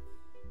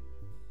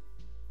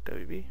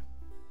 WB.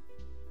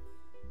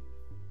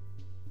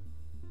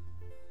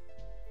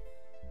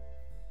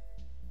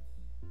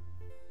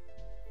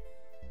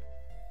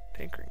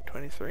 Tinkering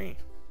 23.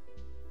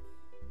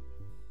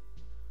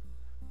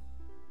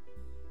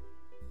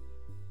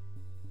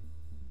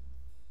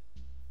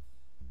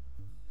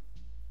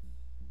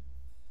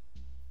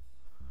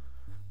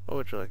 What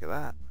would you like at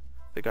that?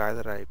 The guy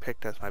that I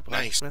picked as my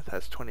blacksmith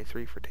has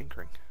 23 for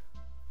tinkering.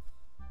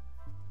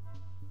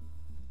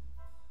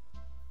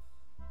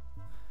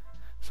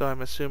 So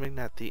I'm assuming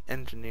that the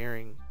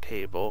engineering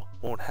table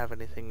won't have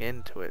anything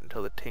into it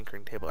until the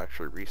tinkering table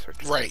actually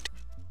researches it. Right.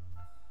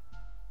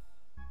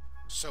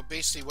 So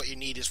basically what you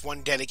need is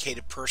one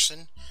dedicated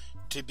person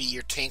to be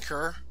your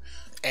tinkerer,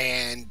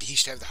 and he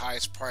should have the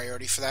highest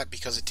priority for that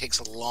because it takes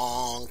a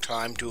long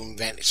time to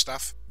invent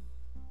stuff.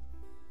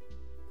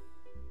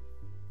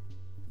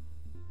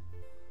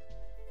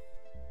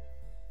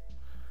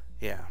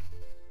 Yeah.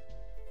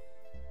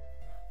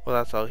 Well,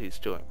 that's all he's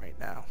doing right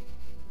now.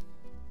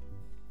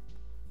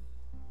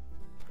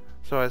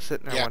 So I was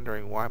sitting there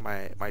wondering why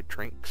my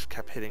drinks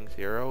kept hitting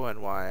 0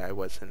 and why I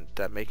wasn't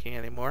making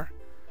any more.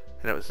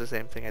 And it was the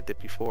same thing I did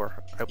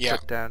before. I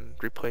put down,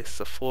 replaced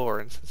the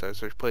floor, and since I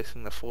was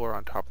replacing the floor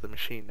on top of the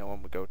machine, no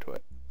one would go to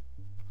it.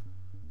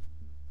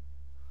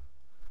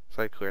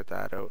 So I cleared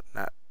that out,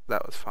 and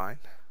that was fine.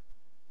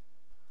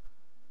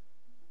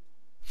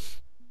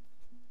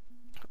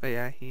 But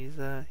yeah, he's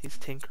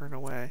tinkering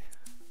away.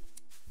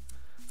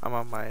 I'm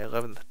on my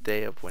 11th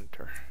day of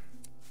winter.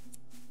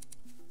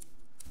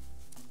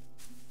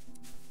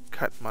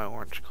 Cut my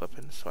orange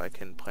clippings so I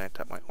can plant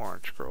up my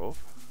orange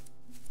grove.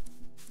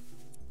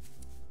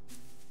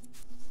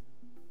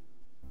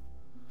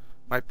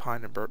 My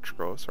pine and birch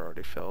groves are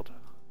already filled.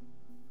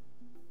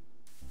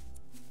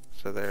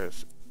 So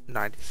there's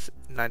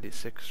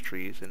 96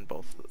 trees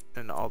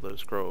in all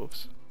those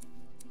groves.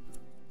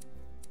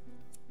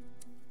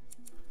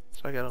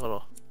 So I got a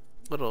little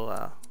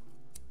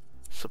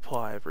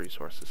supply of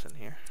resources in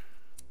here.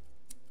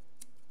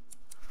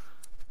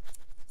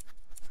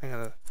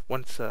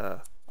 Once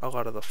a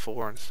lot of the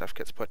floor and stuff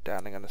gets put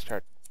down, I'm gonna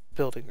start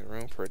building the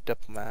room for a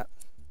diplomat.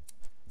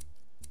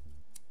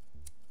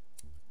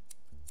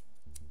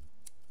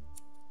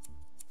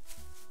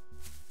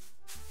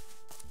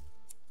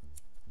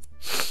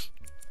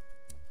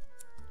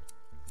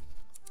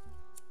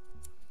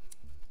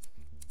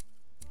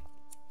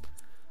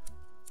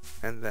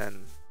 And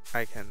then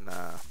I can,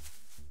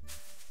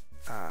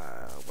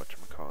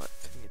 whatchamacallit,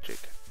 thingy-jig,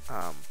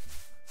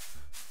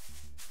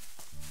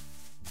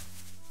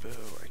 boo,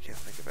 I can't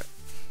think of it.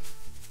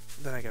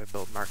 Then I gotta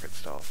build market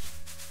stalls.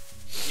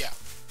 Yeah.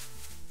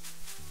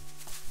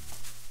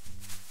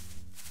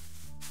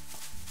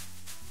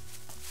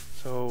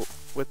 So,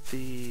 with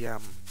the,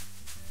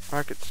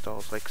 market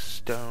stalls, like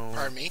stone,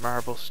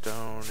 marble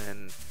stone,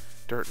 and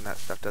dirt and that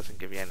stuff doesn't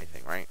give you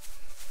anything, right?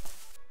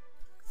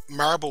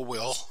 Marble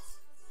will.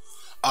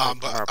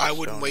 But I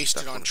wouldn't waste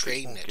it on won't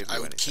trading it. I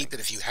would anything. keep it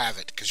if you have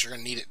it, because you're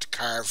going to need it to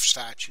carve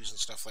statues and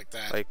stuff like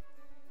that. Like,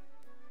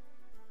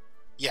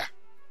 yeah.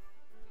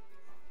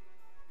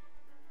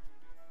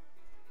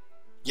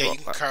 Yeah, you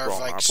can carve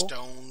like marble?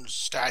 stone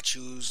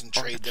statues and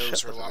trade those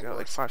for a lot more.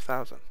 Like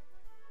 5,000.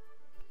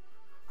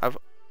 I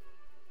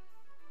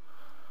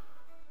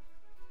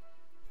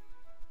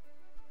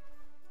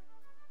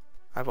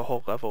have a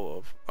whole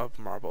level of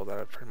marble that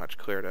I've pretty much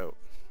cleared out.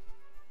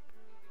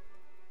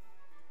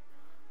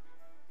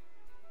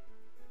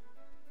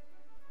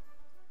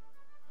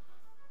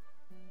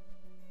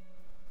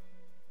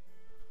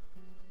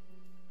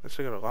 I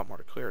still got a lot more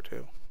to clear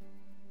too.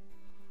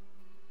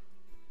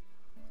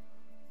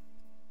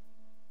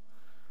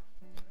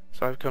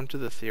 So I've come to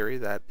the theory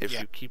that if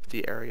you keep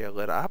the area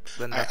lit up,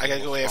 then I gotta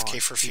go spawn,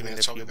 AFK for a few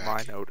minutes. I'll be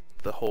back. Mine out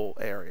the whole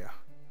area.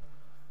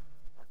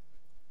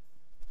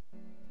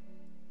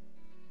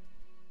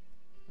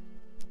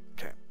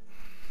 Okay.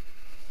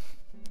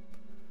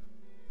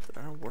 So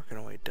they're working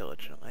away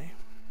diligently.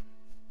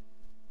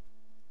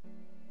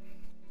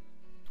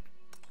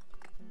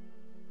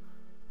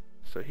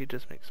 So he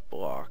just makes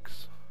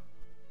blocks.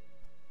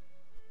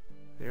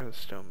 You're the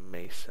stone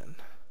mason.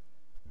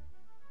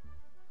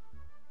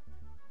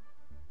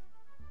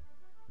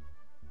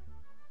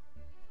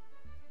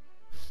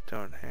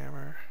 Stone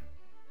hammer.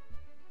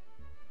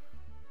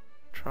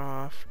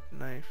 Trough,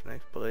 knife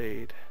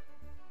blade.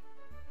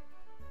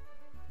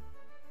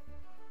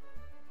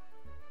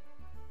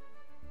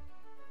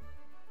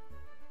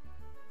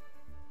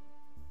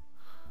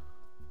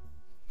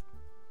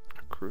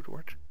 Crude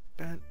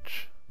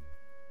workbench.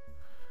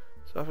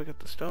 So if I get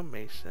the stone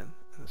mason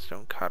and the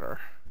stone cutter,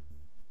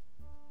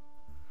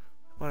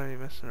 what am I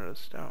missing out of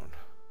stone?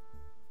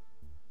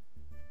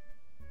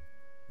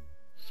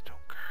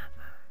 Stone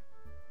carver.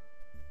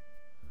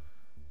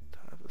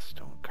 Don't have the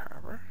stone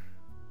carver.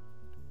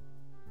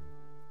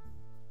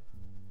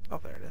 Oh,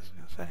 there it is.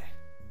 I was gonna say.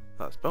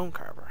 Oh, it's bone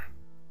carver.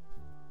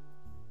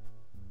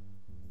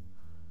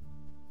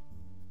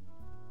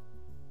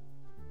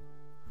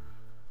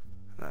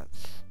 And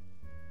that's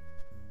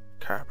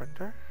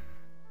carpenter.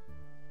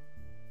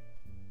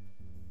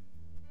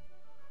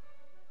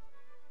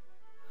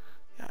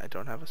 Yeah, I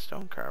don't have a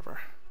stone carver.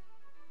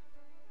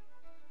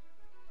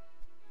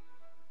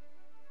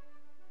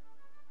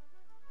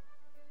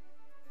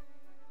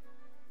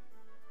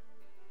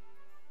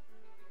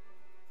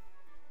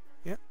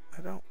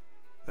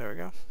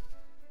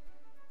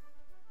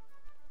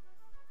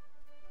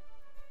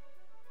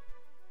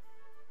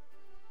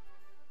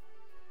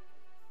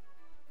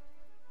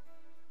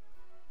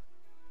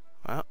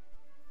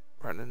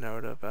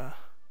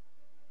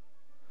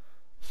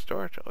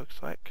 storage, it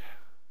looks like.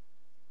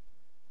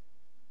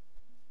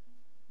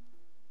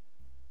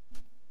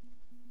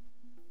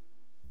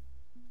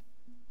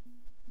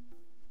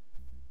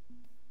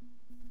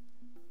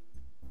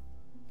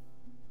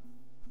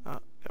 Oh,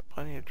 got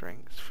plenty of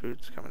drinks.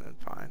 Food's coming in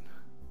fine.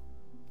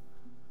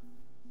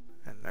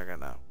 And they're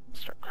gonna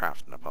start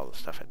crafting up all the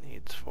stuff it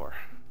needs for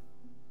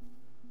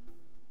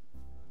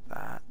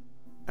that.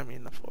 I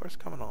mean, the floor's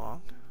coming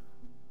along.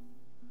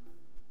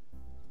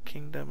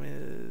 Kingdom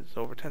is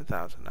over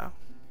 10,000 now.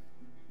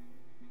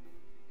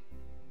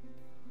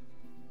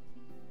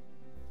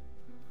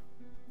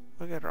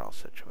 We'll get her all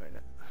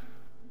situated.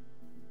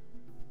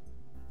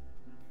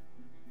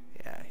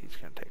 Yeah, he's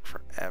gonna take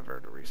forever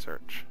to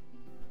research.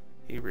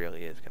 He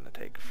really is gonna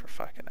take for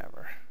fucking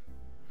ever.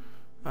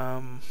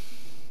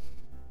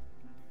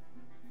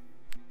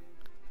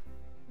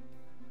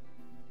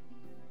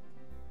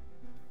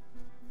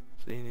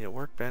 So you need a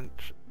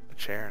workbench, a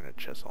chair, and a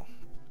chisel.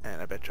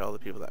 And I bet you all the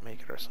people that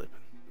make it are sleeping.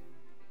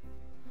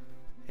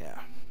 Yeah.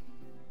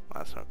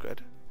 Well, that's not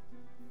good.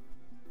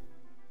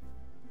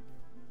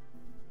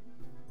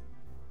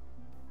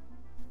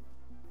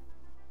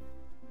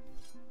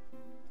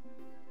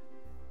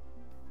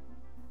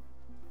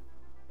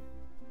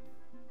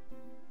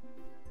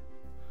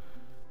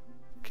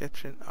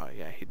 Kitchen. Oh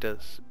yeah, he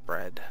does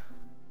bread.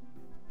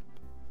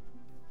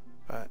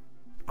 But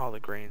all the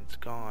grain's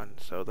gone,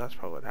 so that's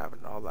probably what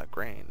happened to all that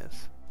grain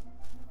is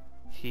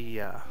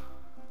he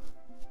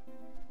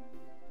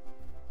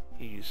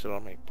used it to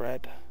make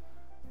bread.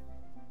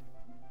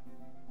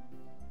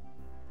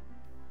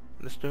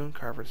 When the stone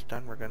carver's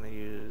done, we're gonna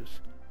use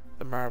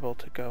the marble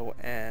to go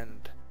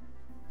and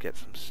get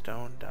some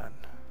stone done.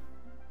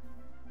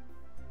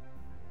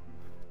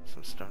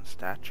 Some stone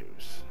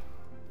statues.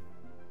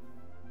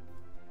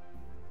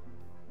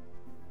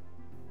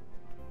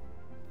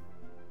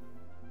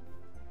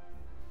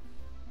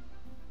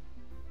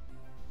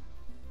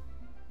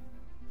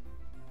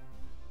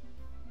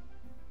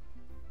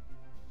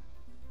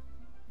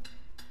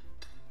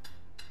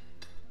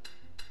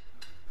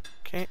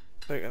 Okay,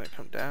 they're gonna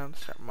come down,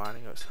 start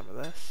mining with some of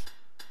this.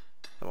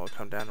 Then we'll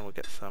come down and we'll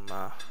get some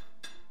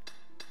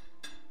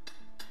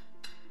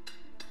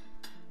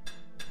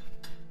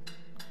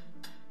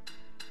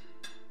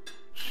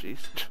she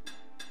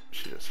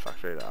just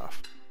fucked right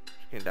off.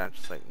 She came down,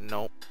 she's like,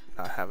 nope,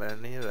 not having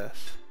any of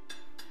this.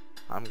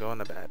 I'm going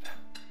to bed.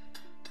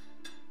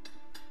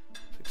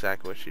 That's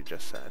exactly what she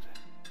just said.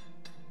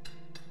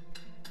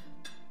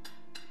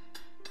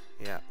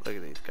 Yeah, look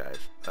at these guys.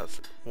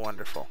 That's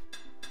wonderful.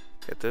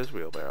 Get those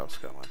wheelbarrows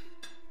going.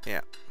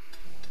 Yeah.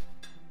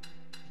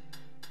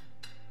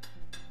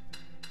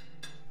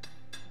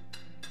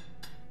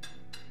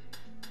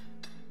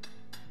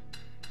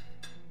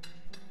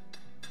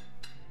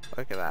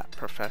 Look at that,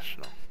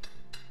 professional.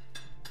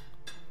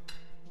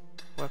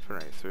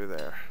 Weaponry through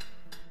there.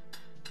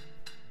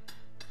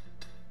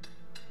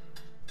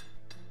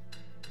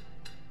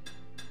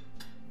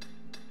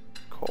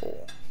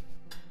 Coal.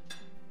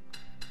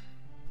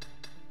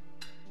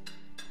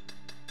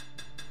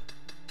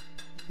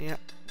 Yeah,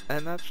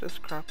 and that's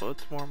just crop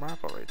loads more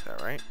marble right there,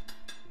 right?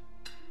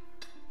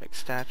 Make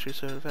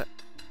statues out of it.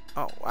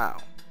 Oh, wow.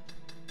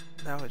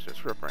 Now it's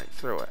just ripping right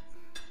through it.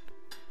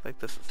 Like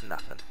this is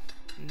nothing.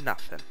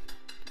 Nothing.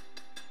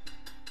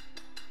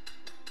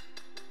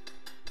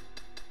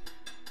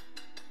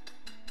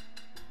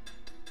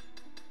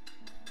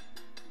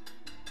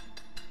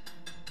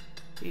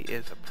 He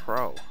is a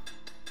pro.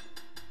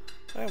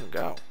 Let him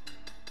go.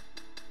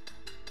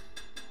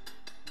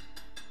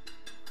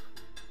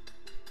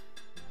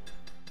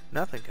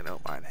 Nothing can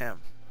outmine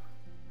him.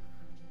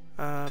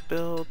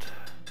 Build.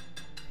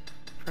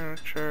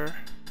 Furniture.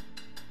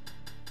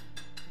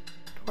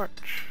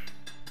 Torch.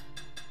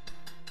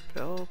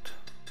 Build.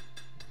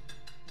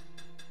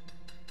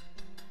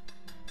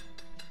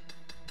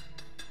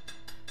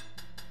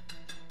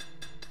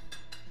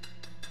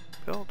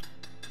 Build.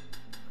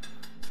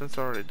 Since it's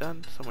already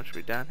done, someone should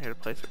be down here to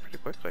place it pretty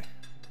quickly.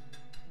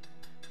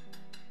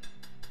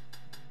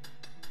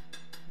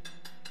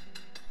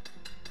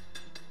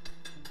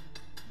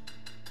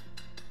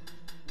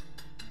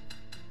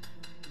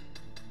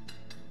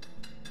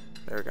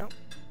 There we go.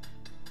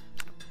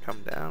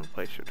 Come down,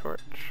 place your torch.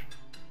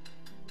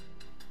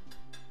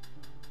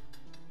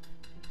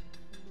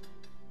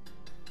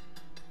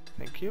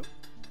 Thank you.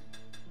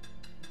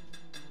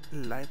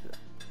 Light it up.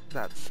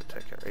 That's the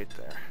ticket right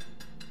there.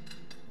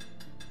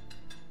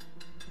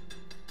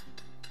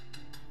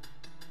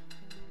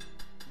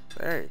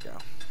 There you go.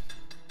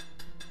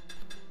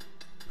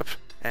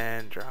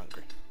 And you're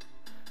hungry.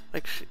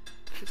 Like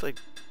she's like,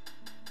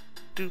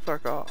 do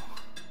fuck all.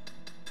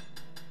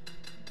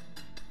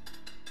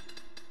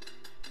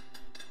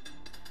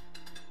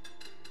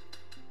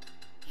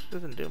 She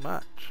doesn't do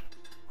much.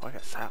 Oh, I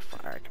got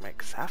sapphire. I can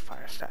make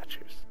sapphire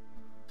statues.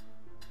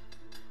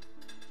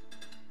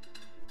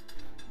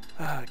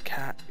 Ah,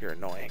 cat, you're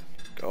annoying.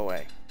 Go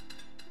away.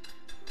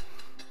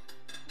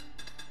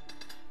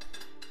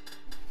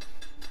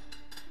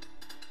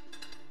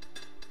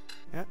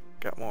 Yeah,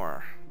 Got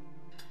more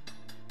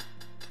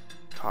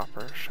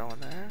copper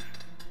showing there.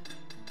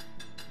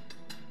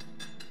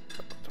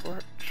 Got the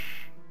torch.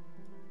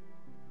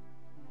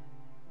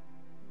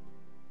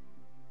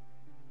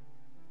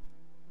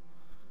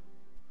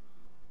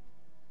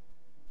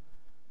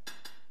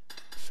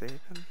 Saving.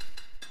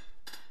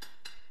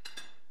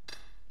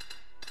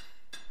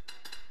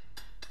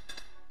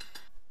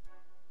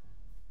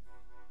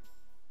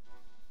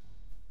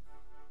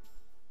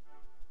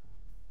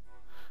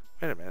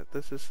 Wait a minute,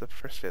 this is the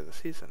first day of the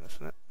season,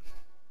 isn't it?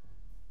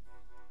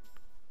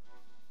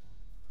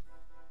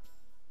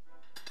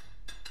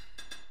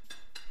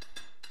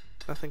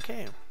 Nothing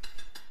came.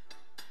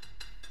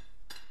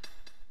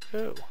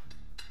 Ooh.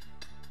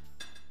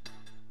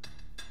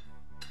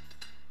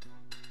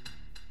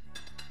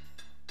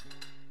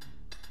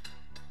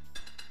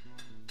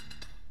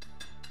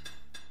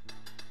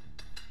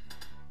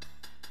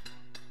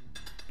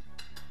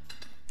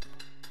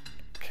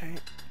 Okay,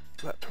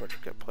 that torch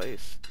will get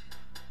placed.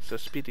 So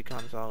Speedy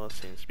Gonzalez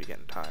seems to be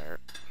getting tired.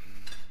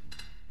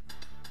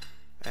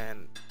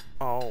 And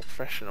all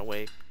fresh and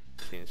awake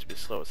seems to be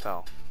slow as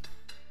hell.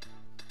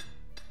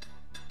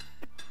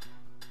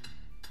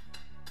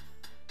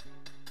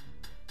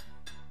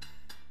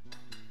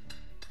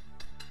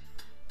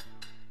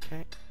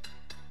 Okay.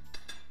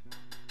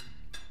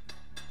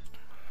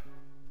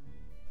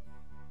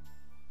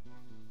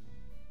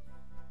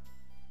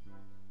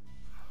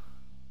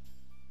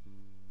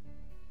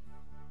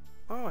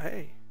 Oh,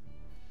 hey.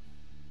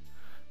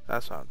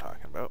 That's what I'm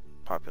talking about.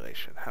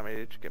 Population. How many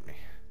did you give me?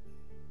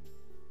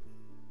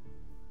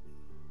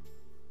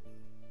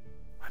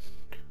 1,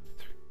 2,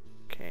 3.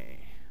 Okay.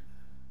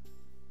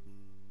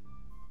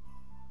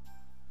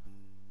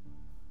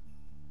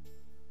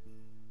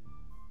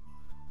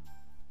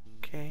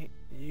 Okay,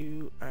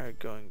 you are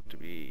going to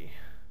be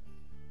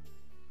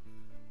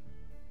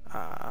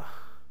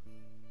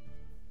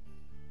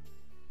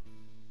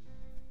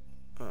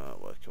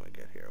what can we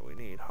get here? We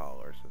need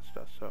haulers and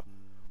stuff, so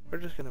we're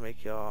just gonna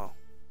make y'all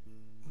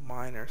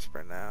miners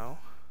for now.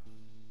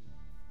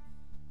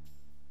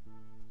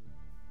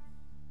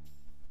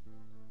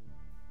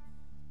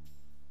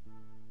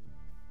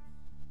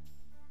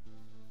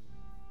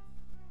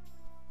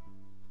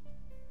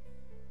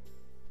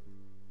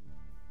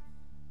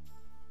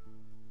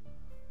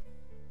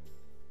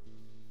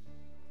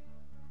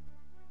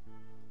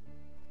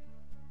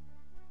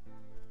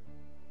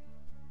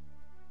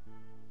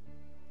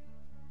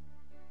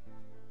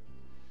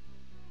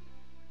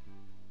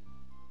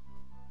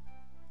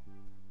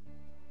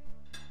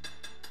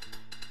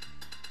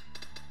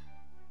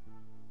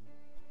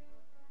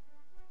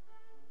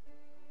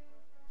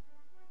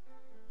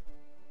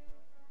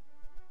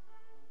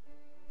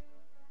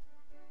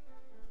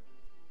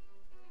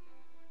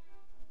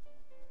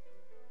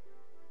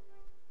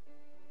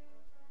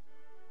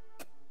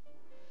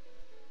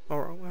 Oh,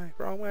 wrong way,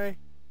 wrong way.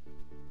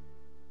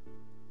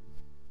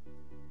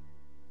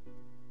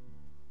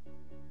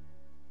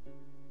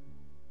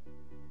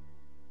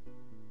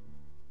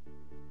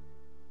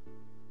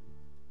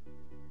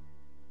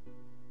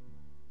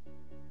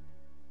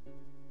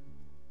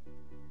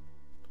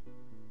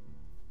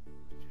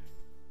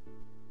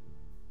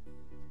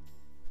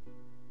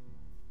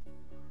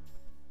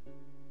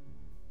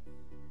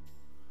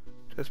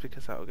 Just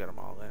because that will get them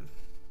all in.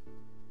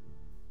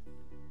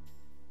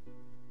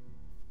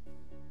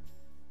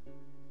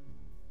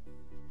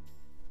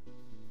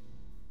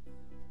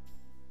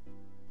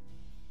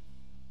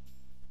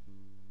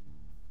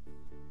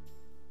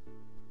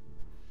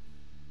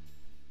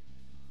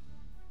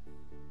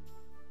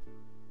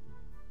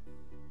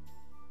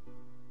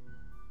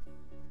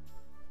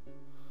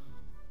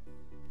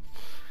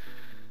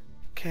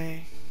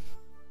 Okay.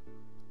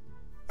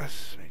 Let's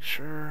just make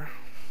sure.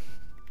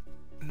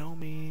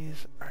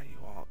 Gnomes, are you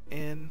all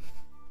in?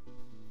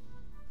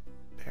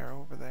 They're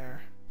over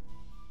there.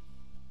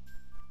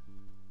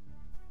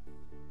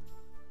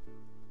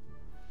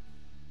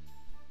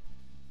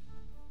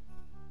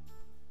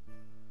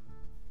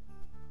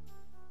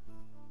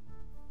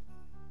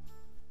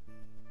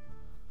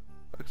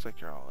 Looks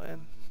like you're all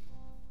in.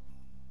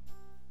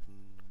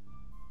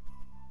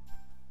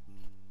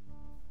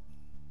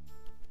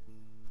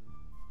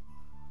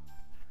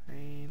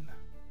 Train.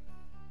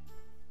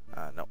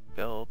 No,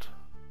 build.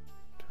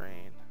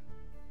 Terrain.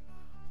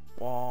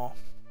 Wall.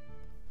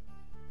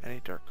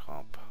 Any dirt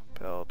comp.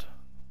 Build.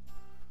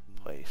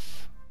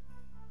 Place.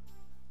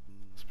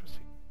 Let's proceed.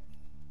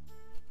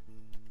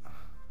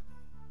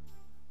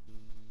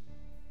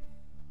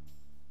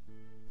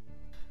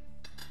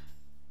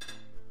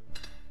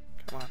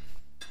 Come on.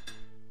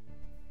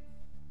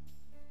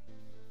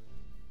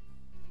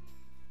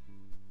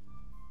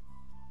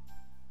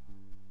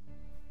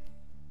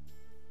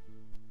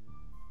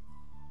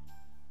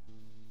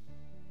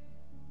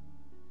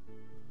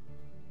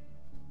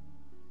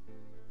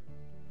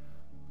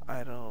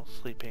 Idle,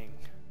 sleeping.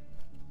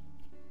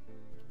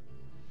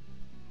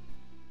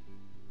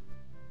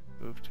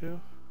 Move to.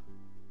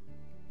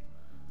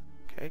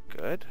 Okay,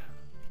 good.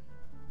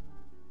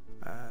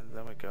 And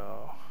then we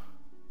go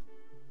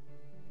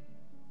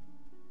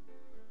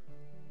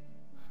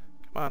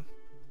Come on.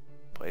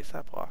 Place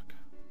that block.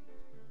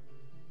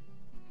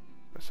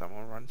 Or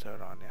someone runs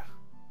out on you.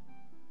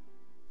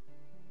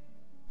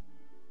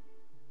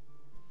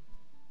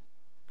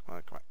 Come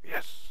on, come on.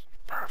 Yes!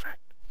 Perfect!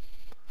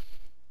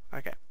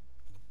 Okay.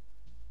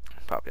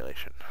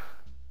 Population.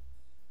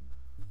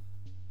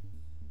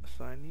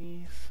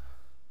 Assignees.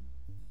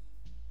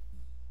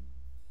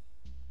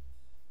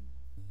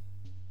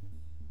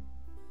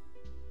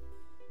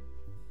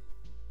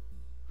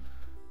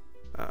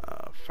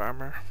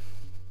 Farmer.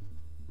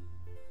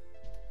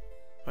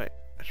 Wait,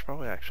 I should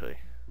probably actually...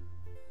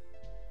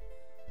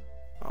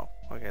 Oh,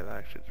 okay, that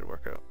actually did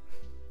work out.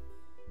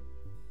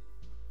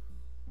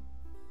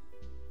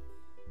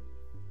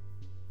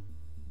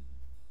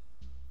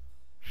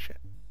 Shit.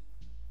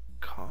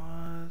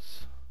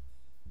 Cause...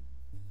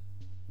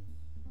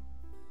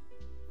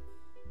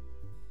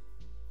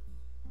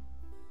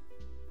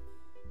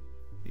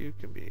 You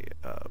can be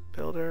a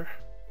builder.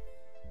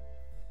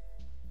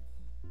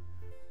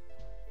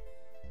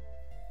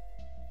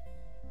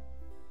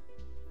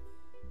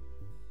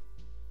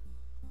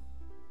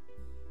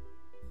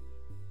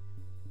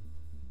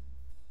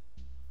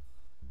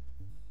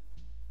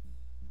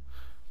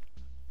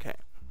 Okay.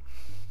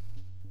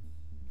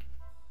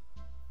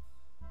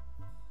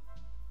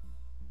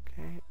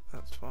 Okay,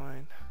 that's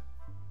fine.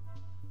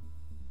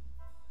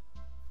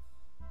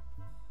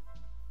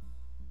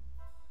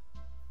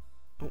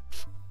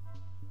 Oops.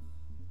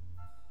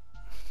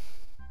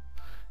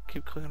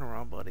 Keep clicking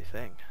around bloody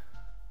thing.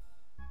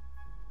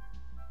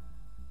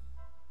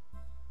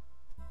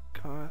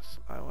 Cause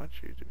I want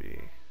you to be...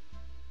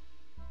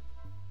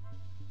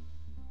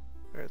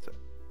 Where is it?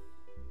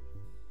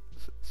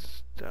 Is it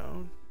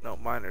stone? No,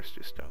 miners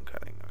do stone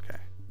cutting, okay.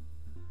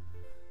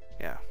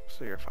 Yeah,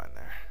 so you're fine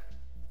there.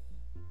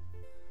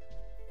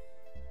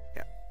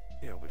 Yeah,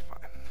 you'll be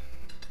fine.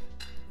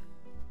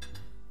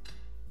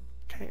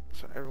 Okay,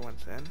 so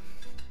everyone's in.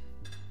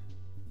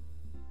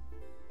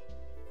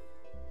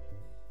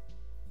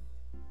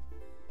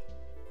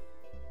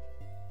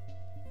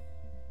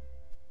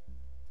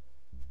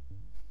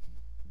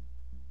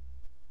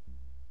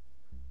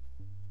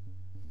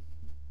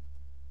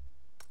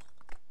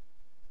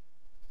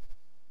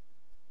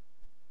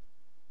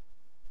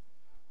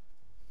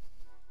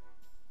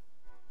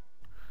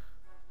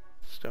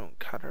 Stone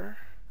cutter.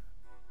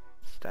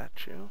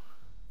 Statue.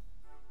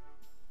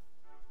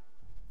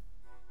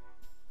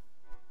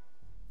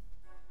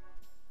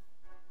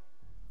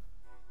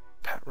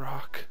 Pet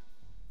rock.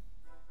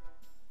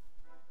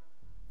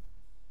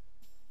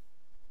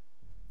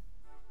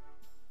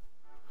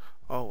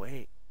 Oh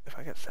wait, if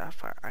I get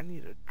sapphire, I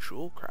need a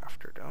jewel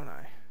crafter, don't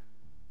I?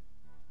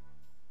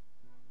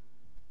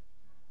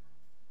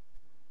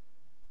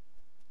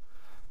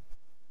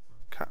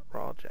 Cut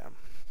raw gem.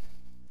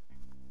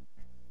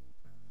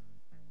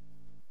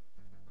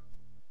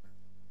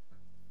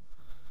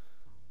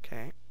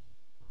 Okay.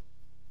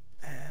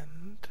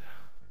 And...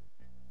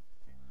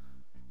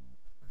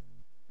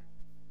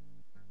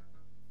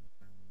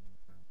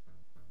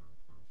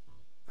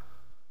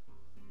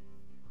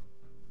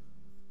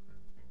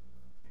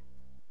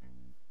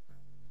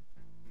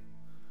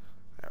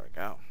 There we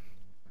go.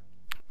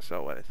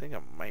 So what I think I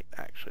might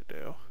actually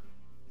do,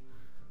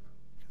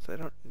 because I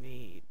don't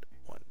need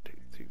 1, 2,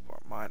 3, 4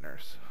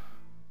 miners.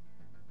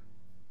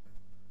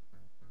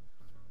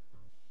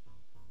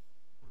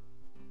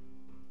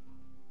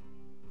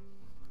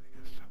 I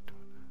gotta stop doing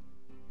that.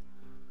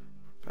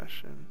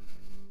 Profession.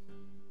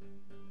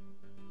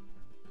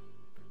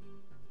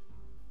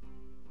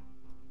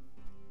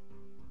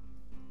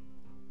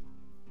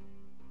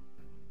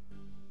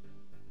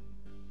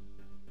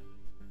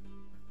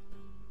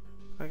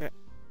 Okay.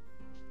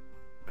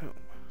 Boom.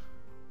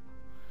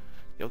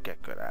 You'll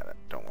get good at it,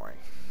 don't worry.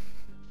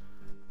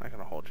 I'm not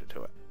gonna hold you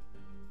to it.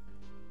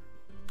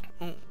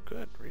 Oh,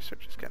 good.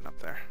 Research is getting up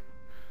there.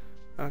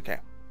 Okay.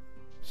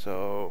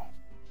 So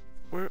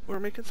we're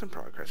making some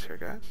progress here,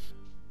 guys.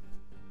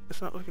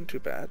 It's not looking too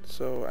bad.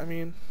 So I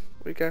mean,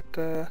 we got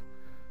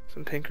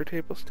some tinker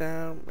tables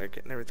down. We're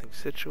getting everything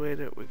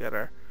situated. We got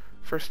our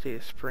first day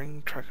of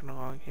spring trucking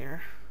along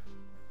here.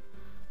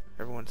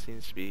 Everyone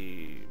seems to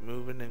be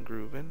moving and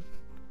grooving,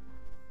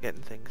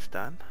 getting things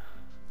done.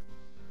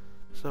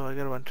 So I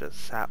got a bunch of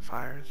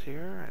sapphires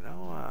here. I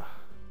know.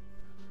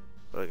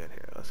 What do I got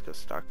here? Let's go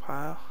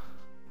stockpile.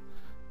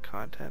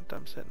 Content.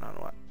 I'm sitting on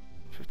what?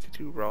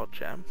 52 raw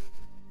gem.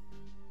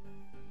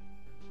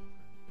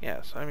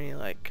 Yeah. So I mean,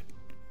 like,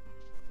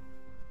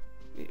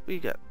 we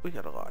got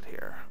a lot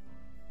here.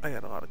 I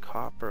got a lot of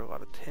copper, a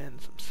lot of tin,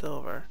 some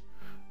silver.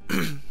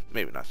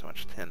 Maybe not so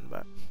much tin,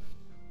 but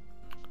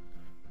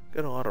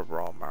got a lot of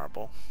raw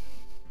marble.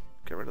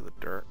 Get rid of the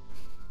dirt.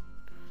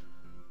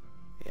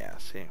 Yeah.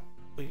 See.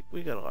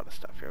 We got a lot of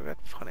stuff here. We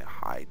got plenty of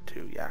hide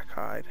too, yak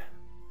hide.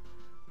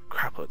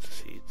 Crap loads of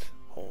seeds.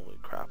 Holy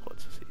crap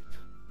loads of seeds.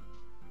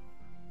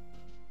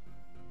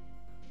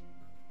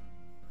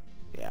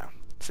 Yeah,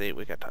 see,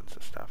 we got tons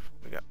of stuff.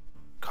 We got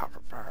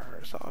copper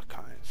bars, all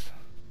kinds.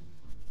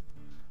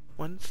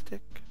 1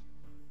 stick.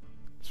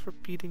 It's for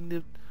beating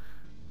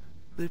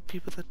The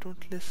people that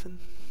don't listen.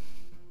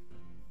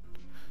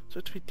 So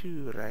what we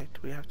do, right?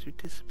 We have to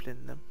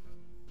discipline them.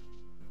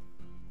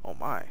 Oh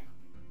my.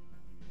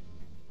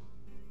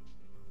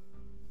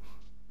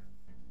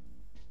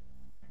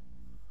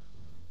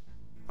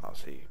 Oh,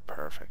 see,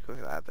 perfect. Look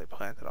at that, they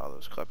planted all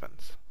those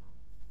clippings.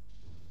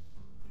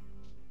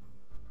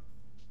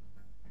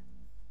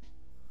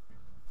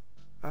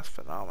 That's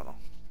phenomenal.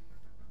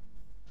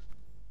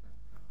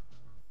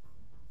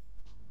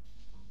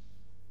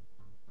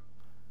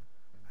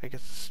 I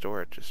guess the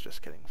storage is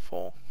just getting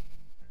full.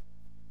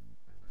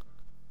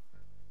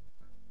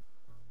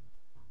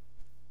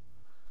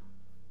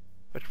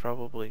 Which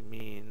probably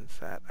means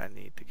that I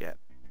need to get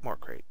more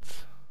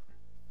crates.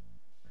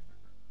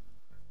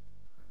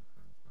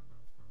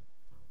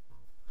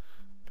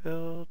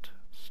 Build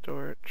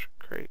storage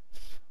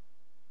crates.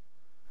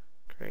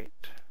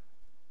 Crate.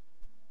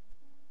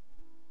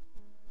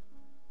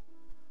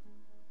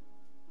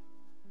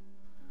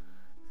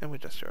 And we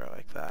just do it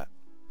like that.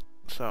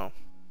 So,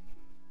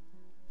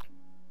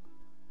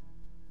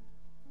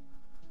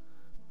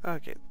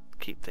 okay,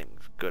 keep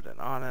things good and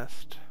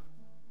honest.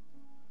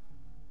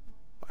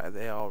 Why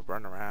they all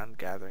run around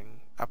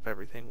gathering up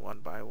everything one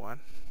by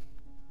one.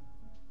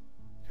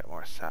 Got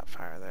more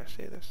sapphire there.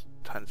 See, there's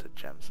tons of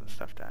gems and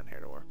stuff down here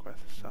to work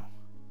with, so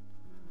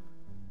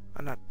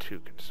I'm not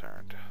too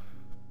concerned.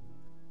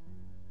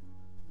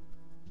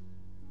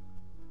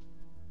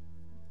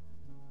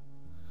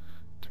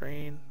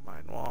 Terrain,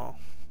 mine wall.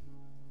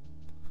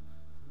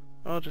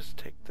 I'll just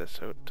take this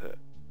out to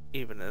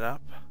even it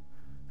up,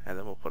 and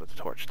then we'll put a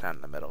torch down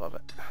in the middle of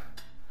it.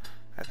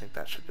 I think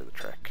that should do the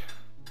trick.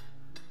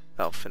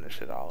 That'll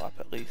finish it all up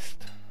at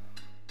least.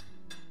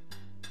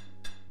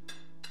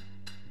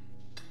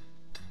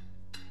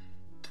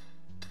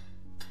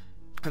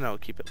 And I'll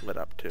keep it lit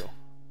up too,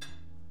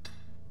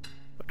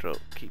 which will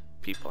keep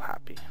people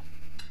happy.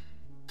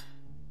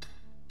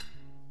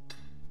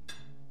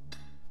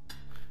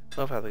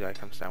 Love how the guy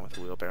comes down with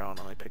a wheelbarrow and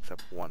only picks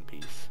up one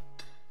piece.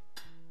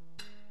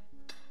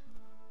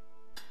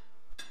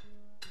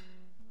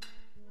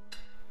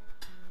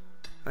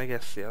 I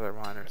guess the other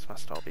miners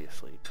must all be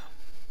asleep.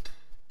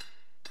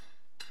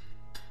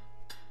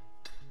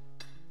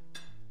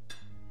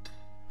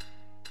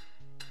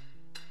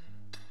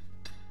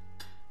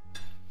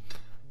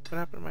 What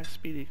happened to my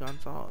Speedy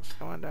Gonzales?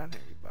 Come on down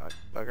here, you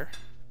bugger.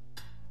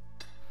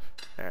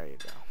 There you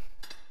go.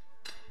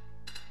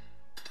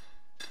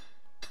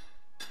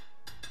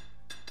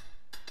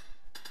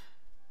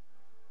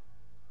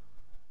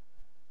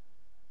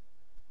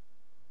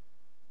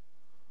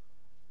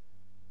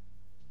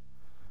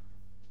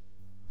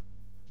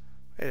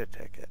 Wait a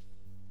ticket.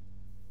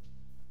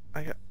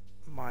 I got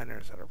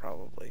miners that are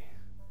probably,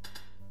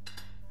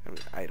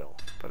 idle,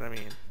 but I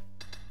mean,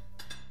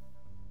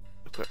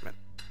 equipment.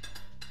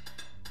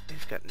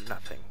 He's got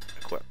nothing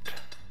equipped.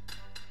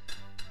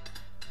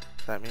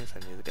 So that means I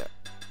need to get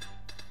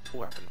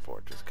weapon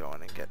forges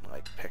going and getting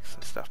like picks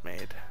and stuff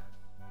made.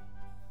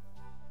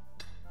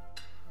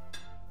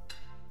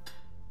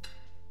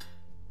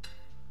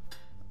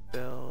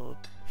 Build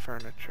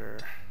furniture,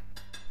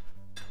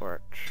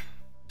 torch.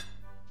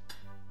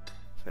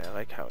 See, I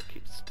like how it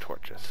keeps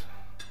torches.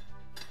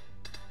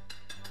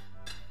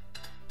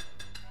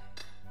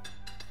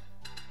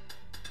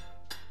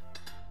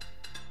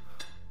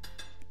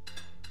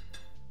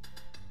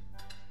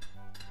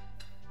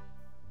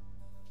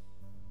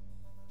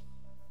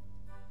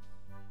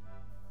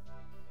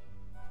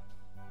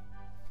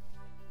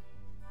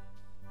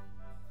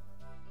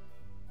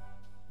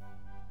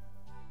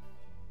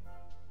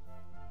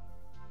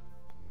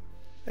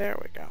 There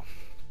we go.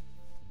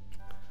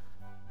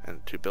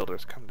 And two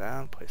builders come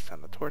down, place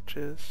down the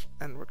torches,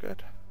 and we're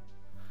good.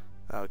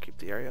 That'll keep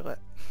the area lit.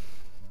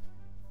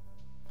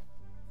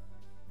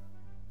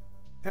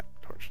 Yep,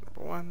 torch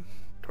number 1,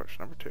 torch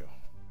number 2.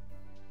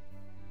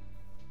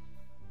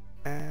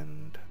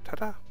 And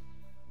ta-da!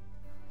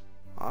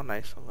 All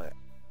nice and lit.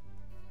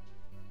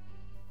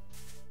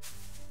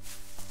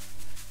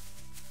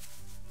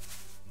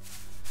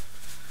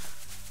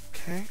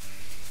 Okay.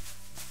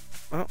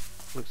 Well,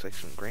 looks like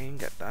some grain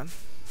got done.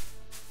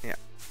 Yeah.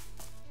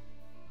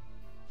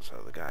 So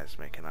the guy's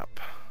making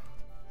up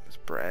his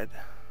bread.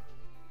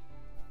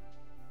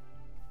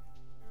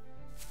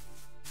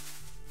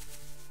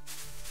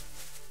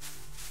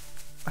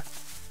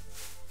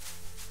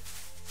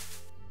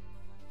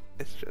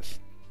 It's just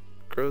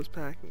grows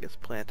back and gets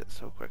planted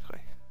so quickly.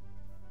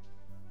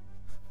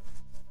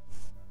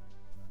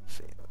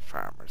 See, the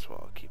farmers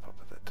will keep up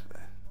with it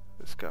today.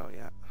 Let's go,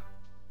 yeah.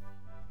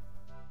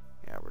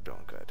 Yeah, we're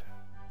doing good.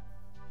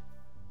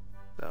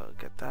 They'll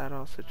get that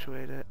all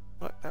situated.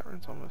 What? That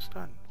run's almost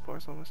done.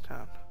 Floor's almost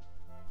down.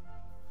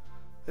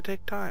 They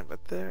take time,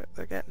 but they're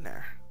getting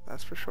there.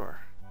 That's for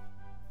sure.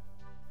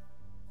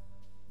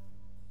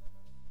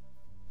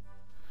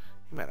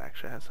 You might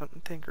actually have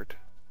something tinkered.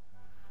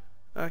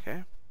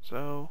 Okay,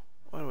 so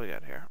what do we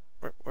got here?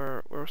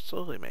 We're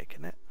slowly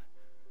making it.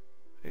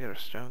 We got our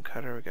stone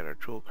cutter. We got our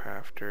jewel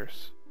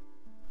crafters.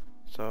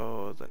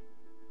 So the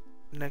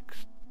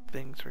next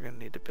things we're gonna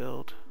need to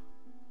build.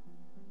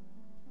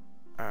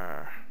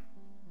 are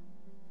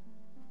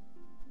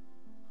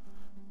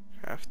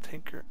craft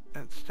tinker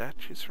and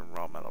statues from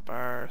raw metal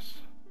bars,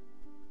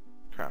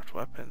 craft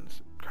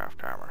weapons,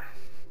 craft armor.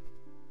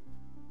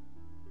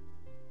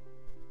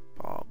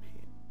 Ball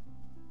beam,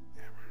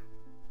 hammer.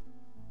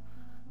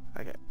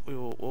 Okay,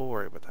 we'll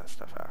worry about that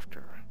stuff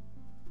after.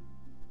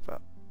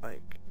 But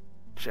like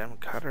gem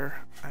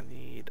cutter, I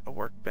need a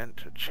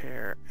workbench, a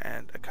chair,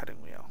 and a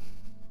cutting wheel.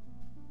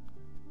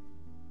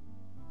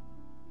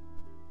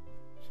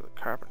 So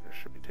the carpenter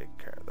should be taking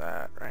care of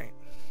that, right?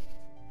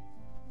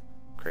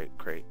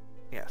 Crate.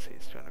 Yes,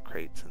 he's doing the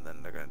crates, and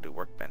then they're gonna do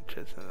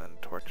workbenches, and then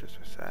torches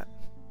are set.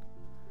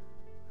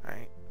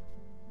 Right?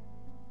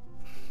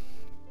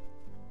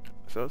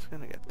 So it's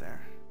gonna get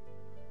there.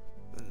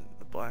 Then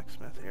the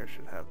blacksmith here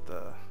should have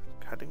the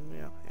cutting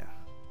wheel, yeah.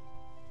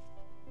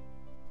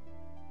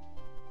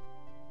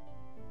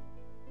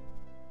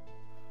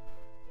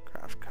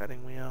 Craft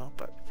cutting wheel,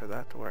 but for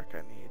that to work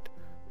I need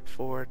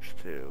forge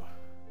to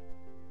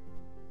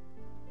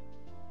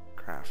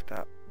craft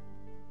up.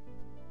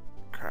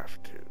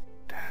 Craft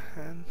to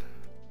 10.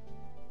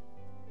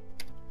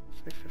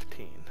 Say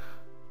 15.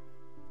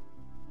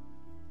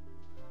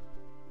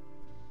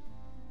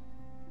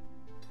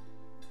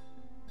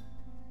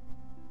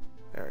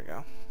 There we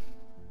go.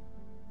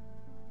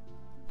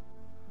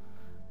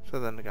 So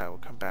then the guy will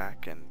come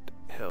back and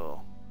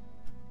he'll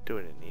do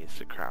what he needs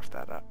to craft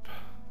that up.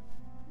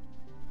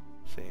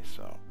 See,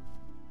 so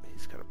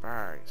he's got a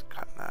bar, he's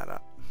cutting that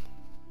up.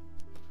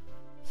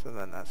 So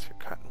then that's your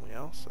cutting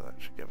wheel, so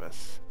that should give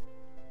us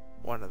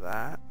one of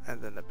that,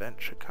 and then the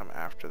bench should come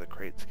after the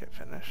crates get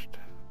finished.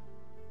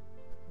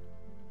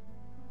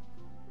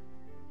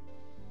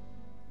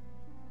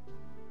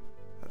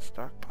 The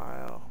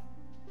stockpile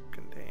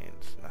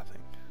contains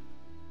nothing.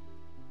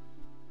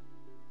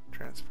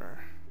 Transfer.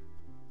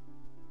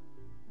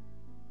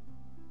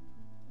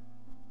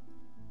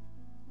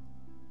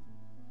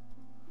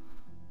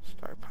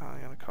 Stockpile,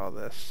 I'm gonna call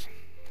this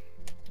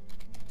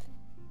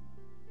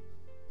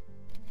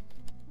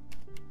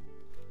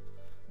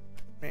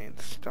main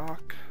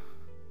stock.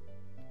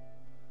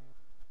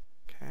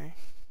 Okay.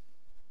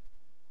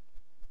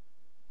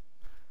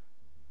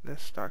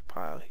 This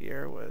stockpile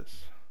here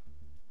was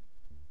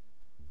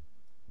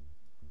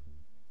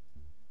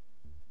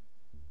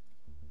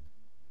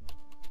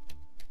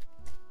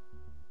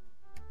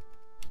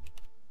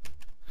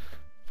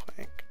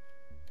plank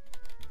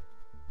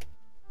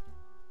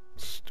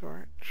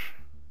storage.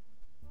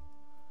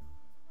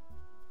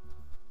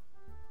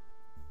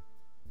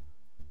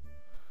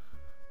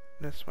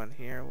 This one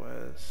here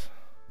was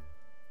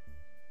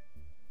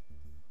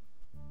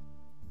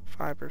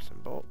fibers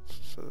and bolts,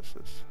 so this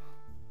is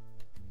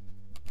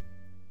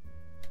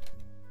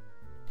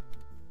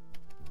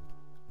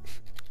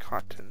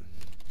cotton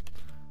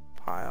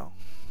pile.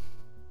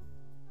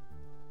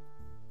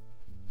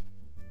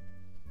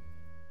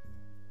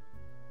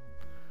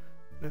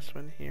 This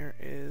one here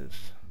is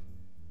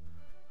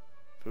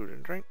food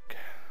and drink.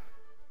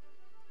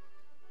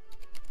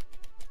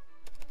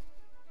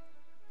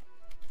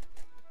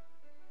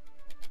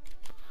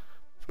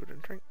 Food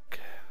and drink.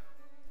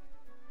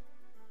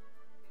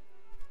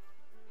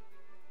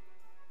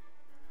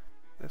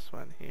 This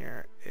one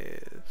here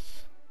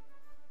is,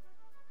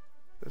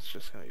 that's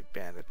just gonna be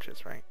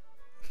bandages, right?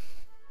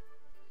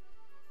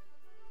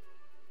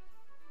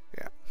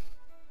 Yeah.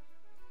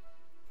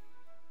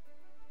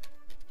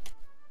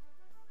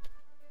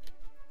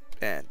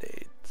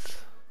 Band-aids.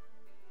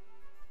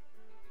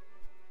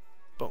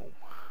 Boom.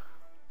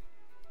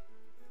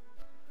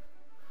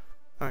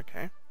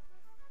 Okay.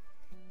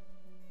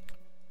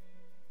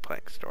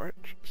 Plank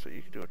storage, so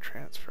you can do a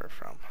transfer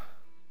from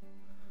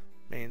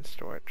main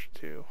storage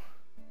to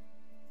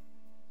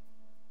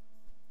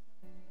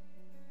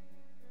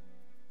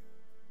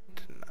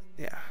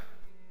yeah.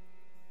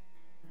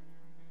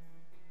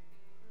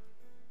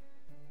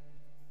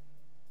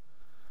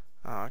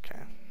 Oh, okay.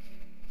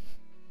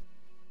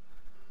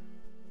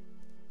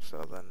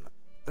 So then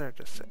they're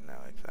just sitting there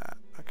like that.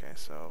 Okay,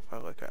 so if I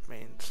look at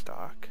main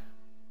stock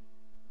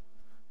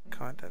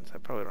contents, I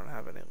probably don't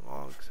have any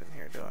logs in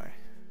here, do I?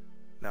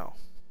 No.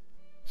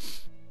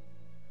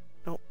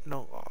 Nope,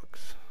 no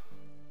logs.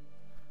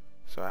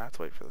 So I have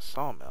to wait for the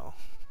sawmill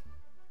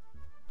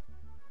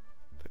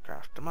to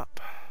craft them up.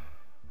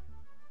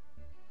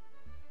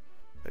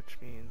 Which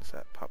means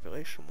that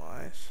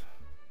population-wise,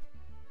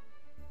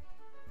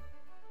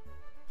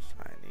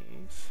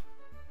 Chinese,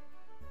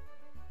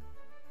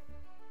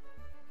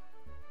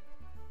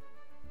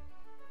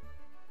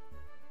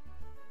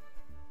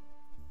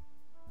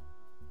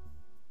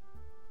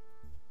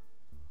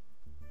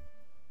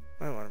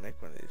 I want to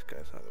make one of these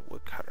guys another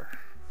woodcutter,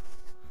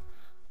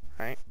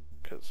 right?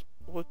 Because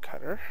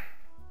woodcutter,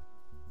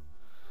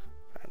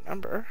 I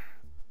remember,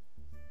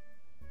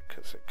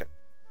 because I got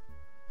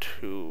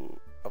two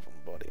of them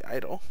body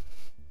idle,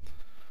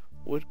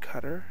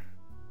 woodcutter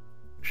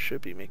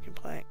should be making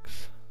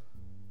planks.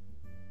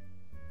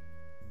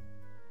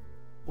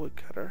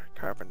 Woodcutter,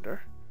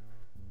 carpenter,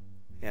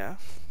 yeah.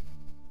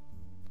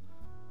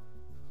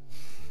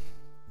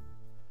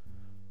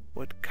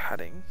 wood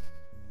cutting,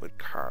 wood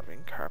carving,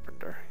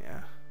 carpenter,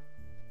 yeah.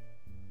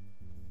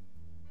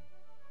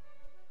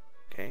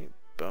 Okay,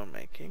 bone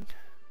making.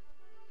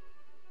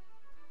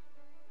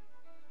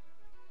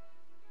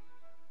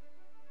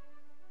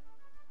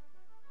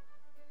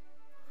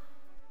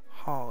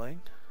 Hauling.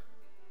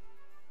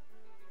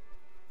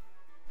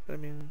 I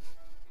mean,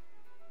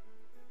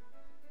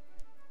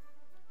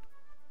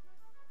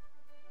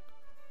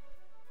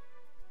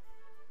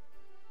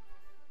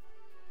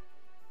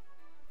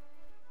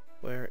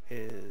 where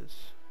is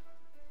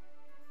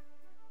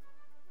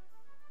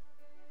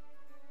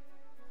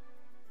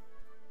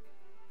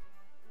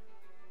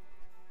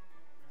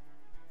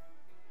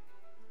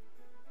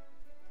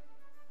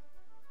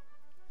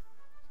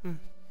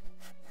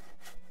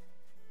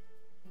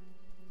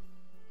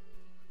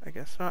I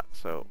guess not,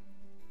 so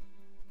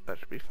that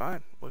should be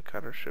fine.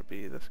 Woodcutter should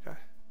be this guy.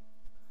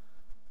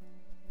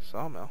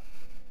 Sawmill.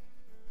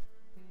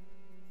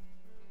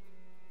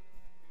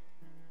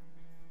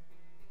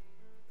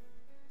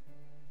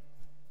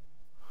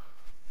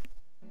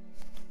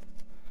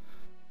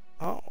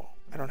 Oh,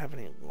 I don't have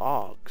any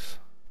logs.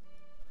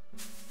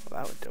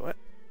 Well, that would do it.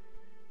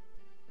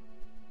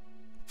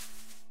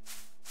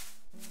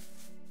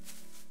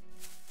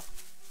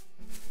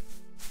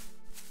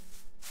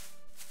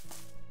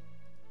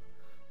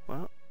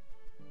 Well,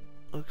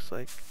 looks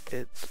like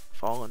it's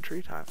fallen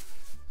tree time.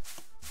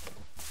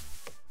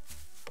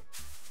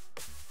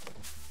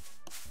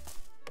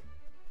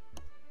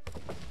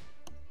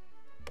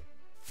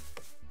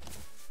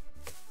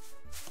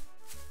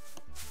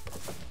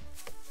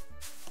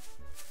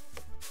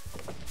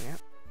 Yeah.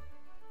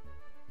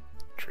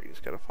 Tree's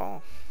gotta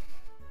fall.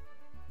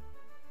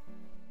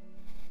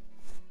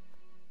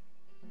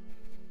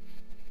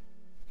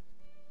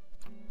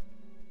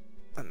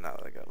 And now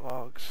that I got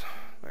logs,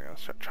 they're gonna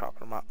start chopping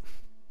them up.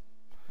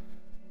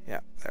 Yeah,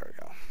 there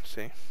we go.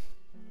 See?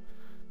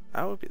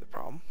 That would be the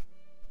problem.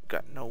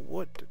 Got no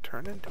wood to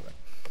turn into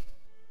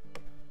it.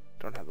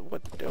 Don't have the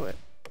wood to do it.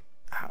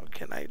 How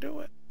can I do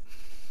it?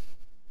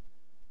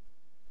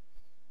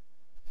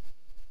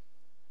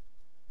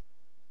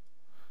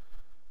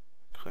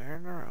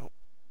 Clearing her out.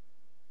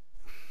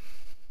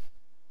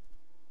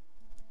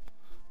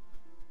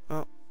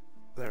 Well,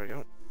 there we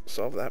go.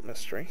 Solve that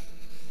mystery.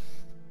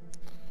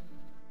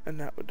 And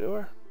that would do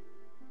her.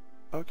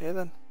 Okay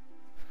then.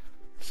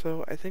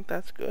 So I think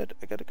that's good.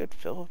 I got a good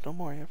fill of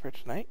Gnomoria for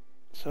tonight.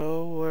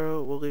 So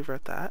we'll leave her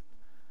at that.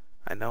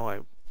 I know I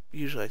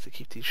usually like to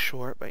keep these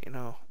short, but you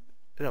know,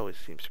 it always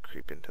seems to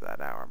creep into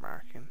that hour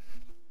mark, and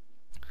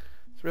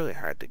it's really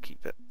hard to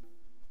keep it.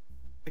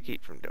 I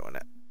keep from doing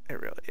it. It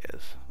really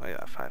is. I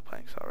got 5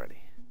 planks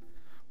already.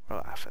 We're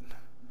laughing.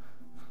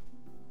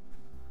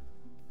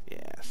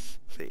 Yes.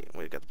 See,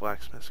 we got the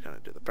blacksmith's gonna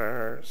do the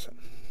bars, and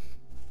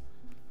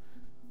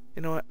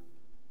you know what?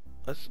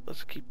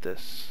 Let's keep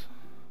this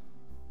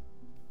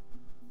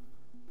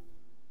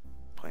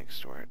plank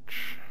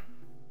storage.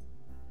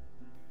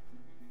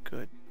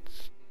 Goods.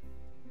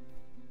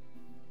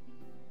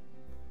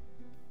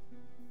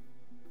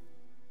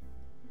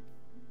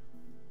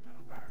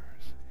 Metal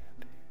bars,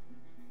 handy.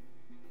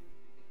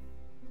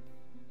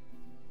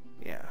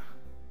 Yeah.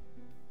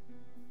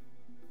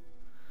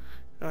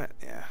 You know what?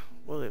 Yeah,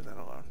 we'll leave that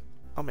alone.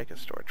 I'll make a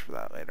storage for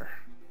that later.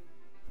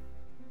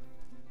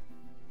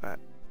 But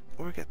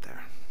we'll get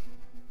there.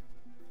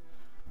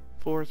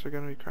 Floors are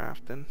gonna be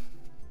crafting.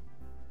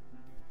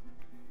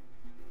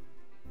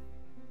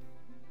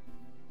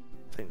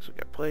 Things will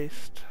get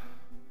placed.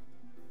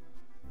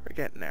 We're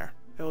getting there.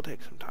 It will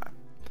take some time.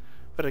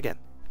 But again,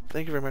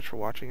 thank you very much for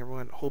watching,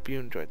 everyone. Hope you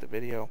enjoyed the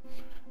video.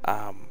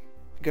 I'm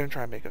gonna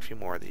try and make a few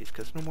more of these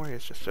because Gnomoria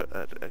is just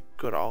a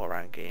good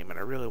all-around game, and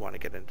I really want to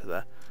get into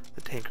the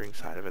tinkering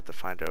side of it to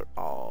find out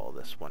all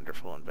this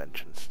wonderful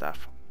invention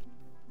stuff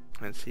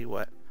and see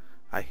what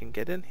I can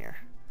get in here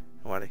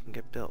and what I can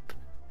get built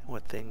and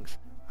what things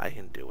I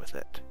can do with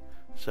it.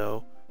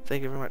 So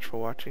thank you very much for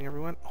watching,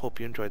 everyone. Hope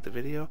you enjoyed the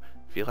video.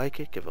 If you like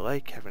it, give a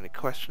like. Have any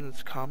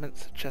questions,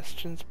 comments,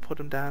 suggestions, put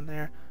them down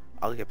there.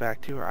 I'll get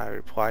back to you, or I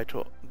reply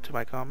to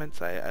my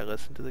comments. I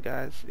listen to the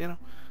guys, you know.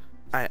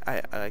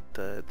 I like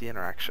the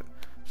interaction.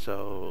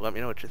 So let me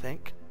know what you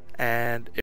think. And